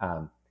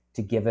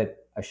to give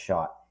it a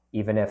shot.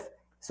 Even if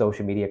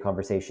social media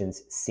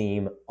conversations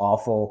seem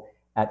awful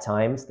at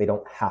times, they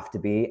don't have to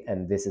be,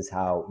 and this is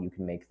how you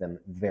can make them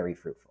very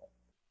fruitful.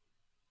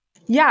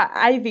 Yeah,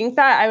 I think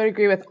that I would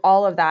agree with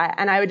all of that.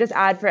 And I would just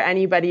add, for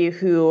anybody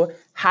who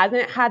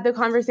hasn't had the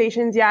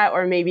conversations yet,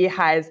 or maybe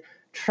has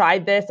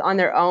tried this on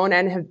their own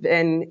and have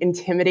been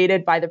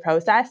intimidated by the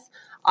process,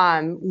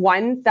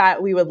 one,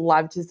 that we would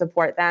love to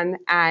support them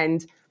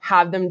and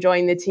have them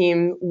join the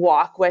team,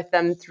 walk with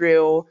them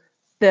through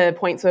the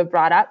points we've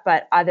brought up,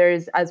 but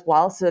others as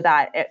well, so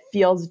that it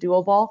feels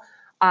doable.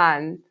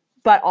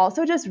 But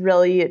also just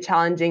really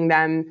challenging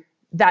them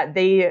that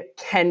they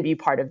can be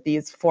part of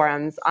these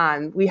forums.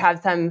 We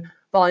have some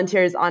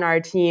volunteers on our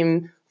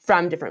team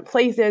from different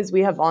places.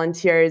 We have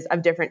volunteers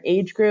of different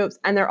age groups,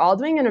 and they're all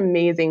doing an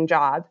amazing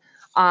job.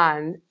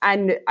 And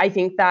I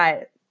think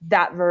that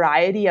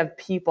variety of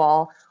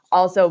people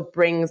also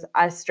brings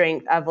a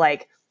strength of,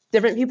 like,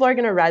 different people are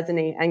going to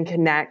resonate and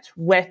connect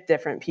with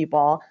different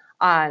people.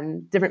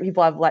 Different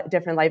people have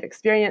different life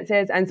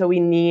experiences. And so we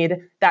need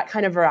that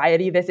kind of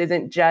variety. This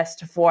isn't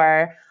just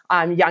for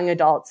young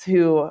adults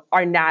who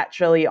are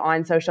naturally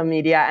on social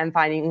media and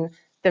finding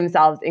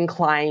themselves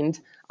inclined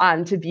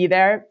to be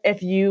there.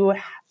 If you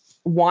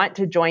want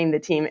to join the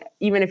team,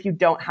 even if you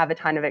don't have a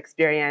ton of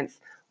experience,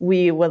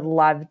 we would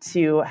love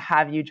to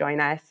have you join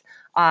us.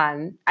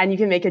 And you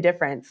can make a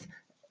difference.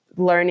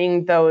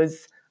 Learning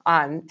those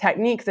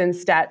techniques and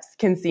steps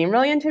can seem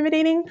really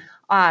intimidating.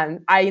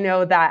 I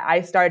know that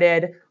I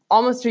started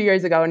almost 2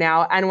 years ago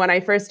now. And when I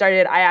first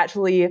started, I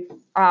actually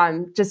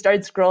just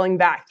started scrolling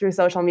back through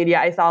social media.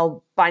 I saw a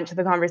bunch of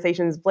the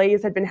conversations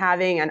Blaise had been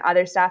having and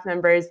other staff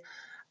members.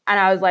 And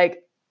I was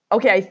like,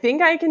 okay, I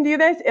think I can do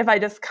this if I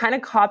just kind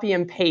of copy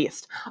and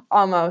paste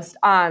almost.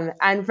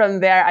 And from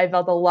there, I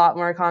felt a lot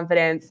more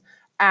confidence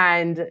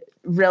and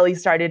really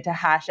started to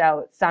hash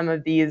out some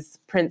of these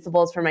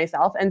principles for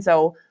myself. And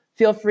so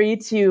feel free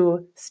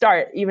to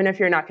start, even if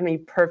you're not going to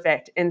be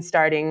perfect in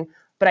starting.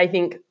 But I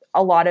think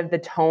a lot of the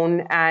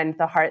tone and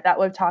the heart that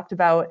we've talked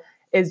about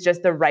is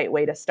just the right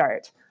way to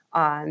start,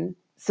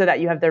 so that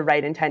you have the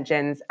right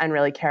intentions and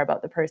really care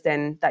about the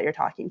person that you're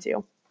talking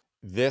to.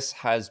 This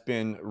has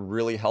been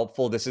really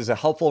helpful. This is a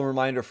helpful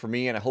reminder for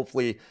me, and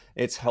hopefully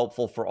it's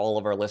helpful for all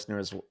of our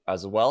listeners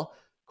as well.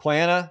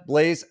 Quiana,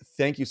 Blaise,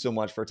 thank you so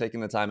much for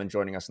taking the time and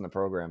joining us in the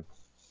program.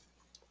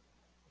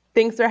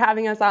 Thanks for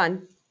having us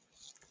on.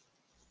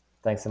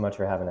 Thanks so much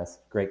for having us.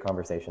 Great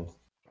conversation.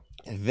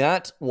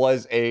 That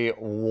was a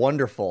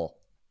wonderful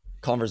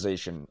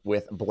conversation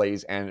with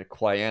Blaise and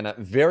Quiana.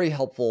 Very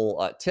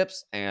helpful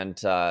tips and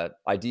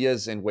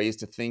ideas and ways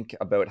to think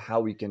about how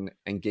we can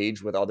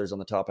engage with others on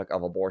the topic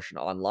of abortion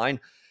online.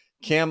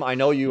 Cam, I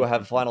know you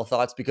have final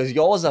thoughts because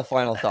you always have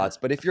final thoughts,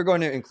 but if you're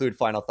going to include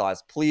final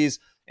thoughts, please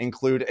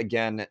include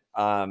again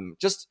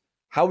just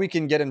how we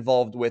can get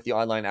involved with the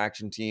online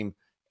action team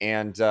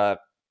and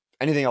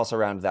anything else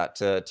around that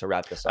to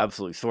wrap this up.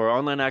 Absolutely. So our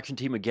online action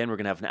team, again, we're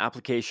going to have an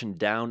application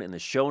down in the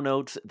show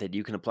notes that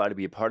you can apply to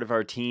be a part of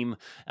our team.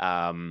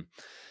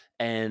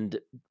 And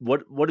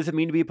what does it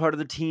mean to be a part of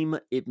the team?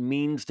 It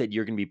means that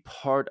you're going to be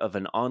part of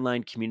an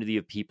online community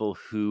of people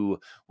who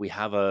we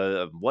have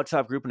a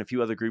WhatsApp group and a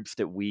few other groups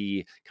that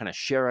we kind of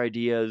share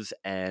ideas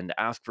and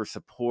ask for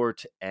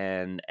support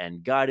and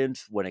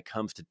guidance when it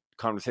comes to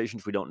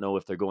conversations we don't know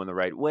if they're going the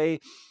right way.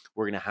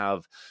 We're going to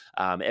have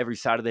every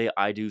Saturday,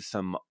 I do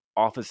some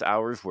office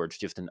hours where it's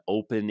just an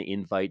open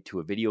invite to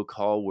a video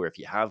call where if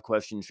you have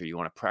questions or you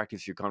want to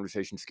practice your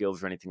conversation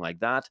skills or anything like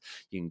that,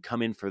 you can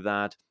come in for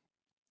that.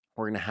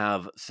 We're going to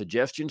have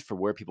suggestions for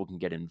where people can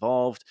get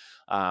involved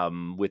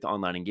with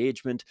online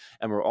engagement.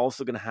 And we're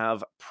also going to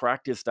have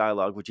practice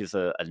dialogue, which is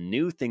a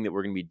new thing that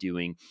we're going to be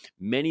doing.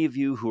 Many of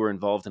you who are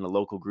involved in a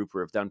local group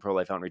or have done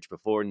pro-life outreach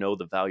before know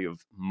the value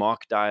of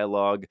mock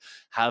dialogue,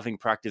 having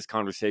practice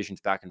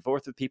conversations back and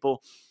forth with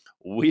people.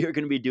 We are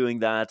going to be doing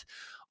that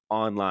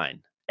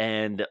online.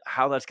 And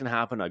how that's going to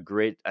happen,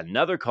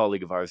 another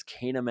colleague of ours,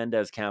 Kana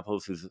Mendez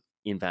Campos, who's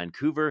in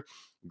Vancouver,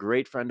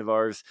 great friend of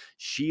ours.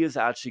 She is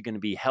actually going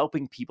to be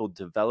helping people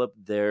develop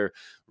their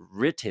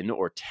written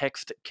or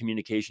text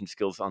communication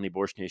skills on the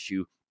abortion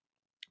issue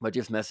by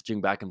just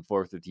messaging back and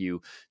forth with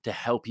you to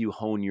help you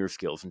hone your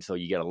skills. And so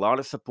you get a lot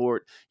of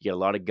support, you get a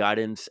lot of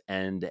guidance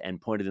and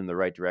pointed in the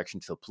right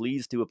direction. So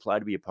please do apply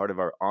to be a part of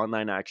our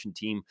online action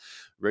team.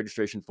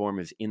 Registration form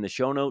is in the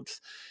show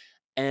notes.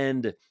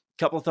 And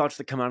couple of thoughts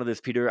that come out of this,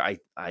 Peter.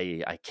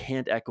 I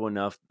can't echo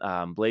enough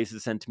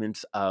Blaise's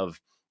sentiments of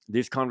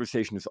this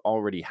conversation is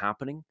already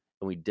happening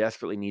and we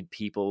desperately need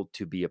people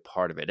to be a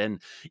part of it.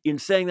 And in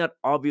saying that,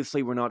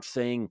 obviously, we're not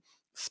saying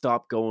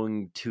stop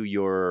going to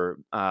your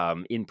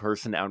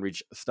in-person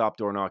outreach, stop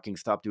door knocking,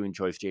 stop doing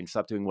choice change,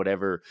 stop doing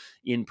whatever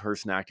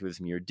in-person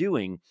activism you're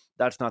doing.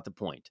 That's not the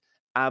point.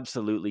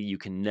 Absolutely, you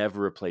can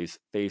never replace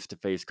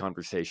face-to-face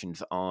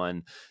conversations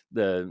on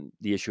the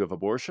issue of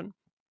abortion.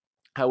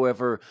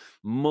 However,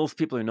 most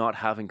people are not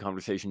having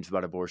conversations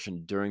about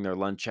abortion during their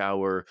lunch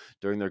hour,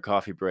 during their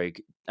coffee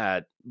break,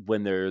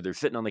 when they're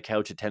sitting on the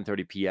couch at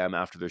 10:30 p.m.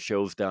 after their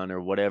show's done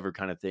or whatever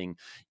kind of thing.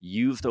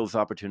 Use those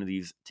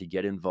opportunities to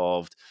get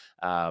involved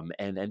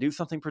and do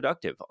something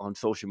productive on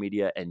social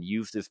media and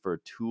use this for a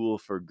tool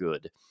for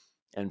good.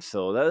 And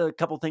so there are a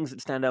couple things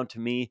that stand out to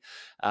me.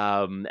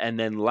 And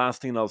then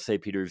last thing I'll say,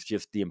 Peter, is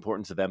just the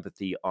importance of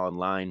empathy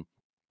online.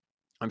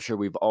 I'm sure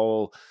we've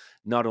all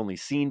not only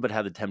seen, but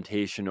had the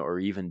temptation or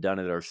even done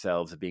it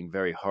ourselves of being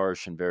very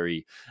harsh and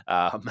very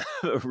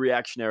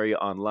reactionary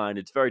online.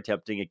 It's very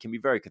tempting. It can be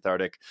very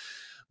cathartic,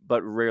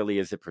 but rarely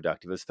is it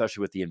productive,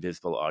 especially with the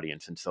invisible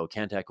audience. And so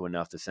can't echo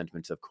enough the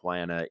sentiments of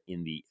Quiana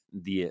in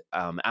the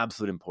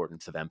absolute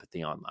importance of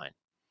empathy online.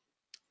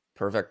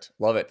 Perfect.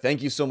 Love it.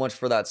 Thank you so much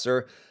for that,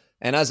 sir.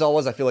 And as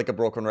always, I feel like a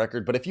broken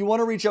record, but if you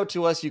want to reach out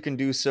to us, you can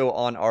do so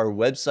on our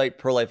website,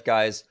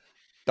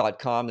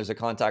 prolifeguys.com. There's a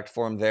contact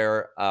form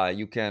there.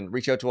 You can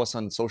reach out to us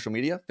on social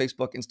media,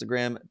 Facebook,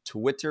 Instagram,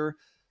 Twitter,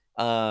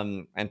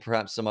 and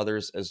perhaps some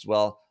others as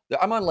well.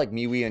 I'm on like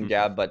MeWe and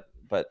Gab, but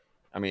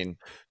I mean,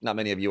 not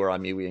many of you are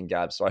on MeWe and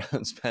Gab, so I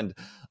don't spend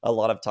a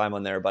lot of time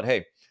on there. But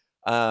hey,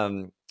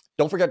 don't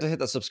forget to hit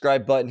the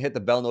subscribe button, hit the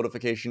bell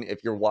notification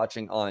if you're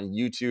watching on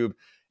YouTube.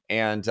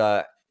 And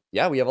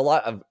yeah, we have a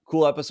lot of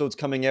cool episodes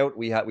coming out.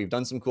 We've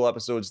done some cool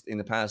episodes in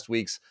the past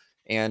weeks.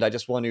 And I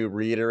just want to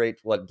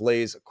reiterate what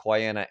Blaise,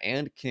 Quiana,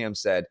 and Cam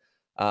said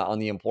on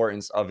the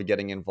importance of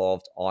getting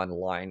involved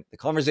online. The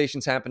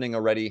conversation's happening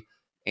already,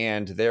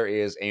 and there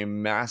is a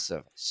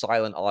massive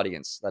silent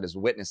audience that is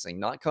witnessing,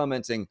 not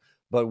commenting,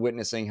 but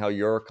witnessing how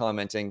you're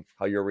commenting,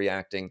 how you're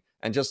reacting,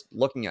 and just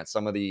looking at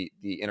some of the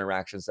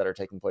interactions that are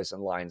taking place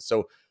online.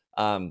 So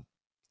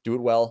do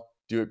it well,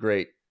 do it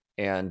great,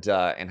 and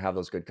have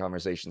those good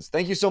conversations.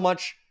 Thank you so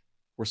much.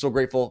 We're so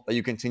grateful that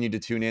you continue to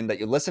tune in, that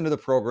you listen to the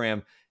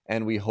program,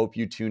 and we hope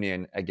you tune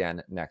in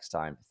again next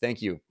time.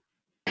 Thank you.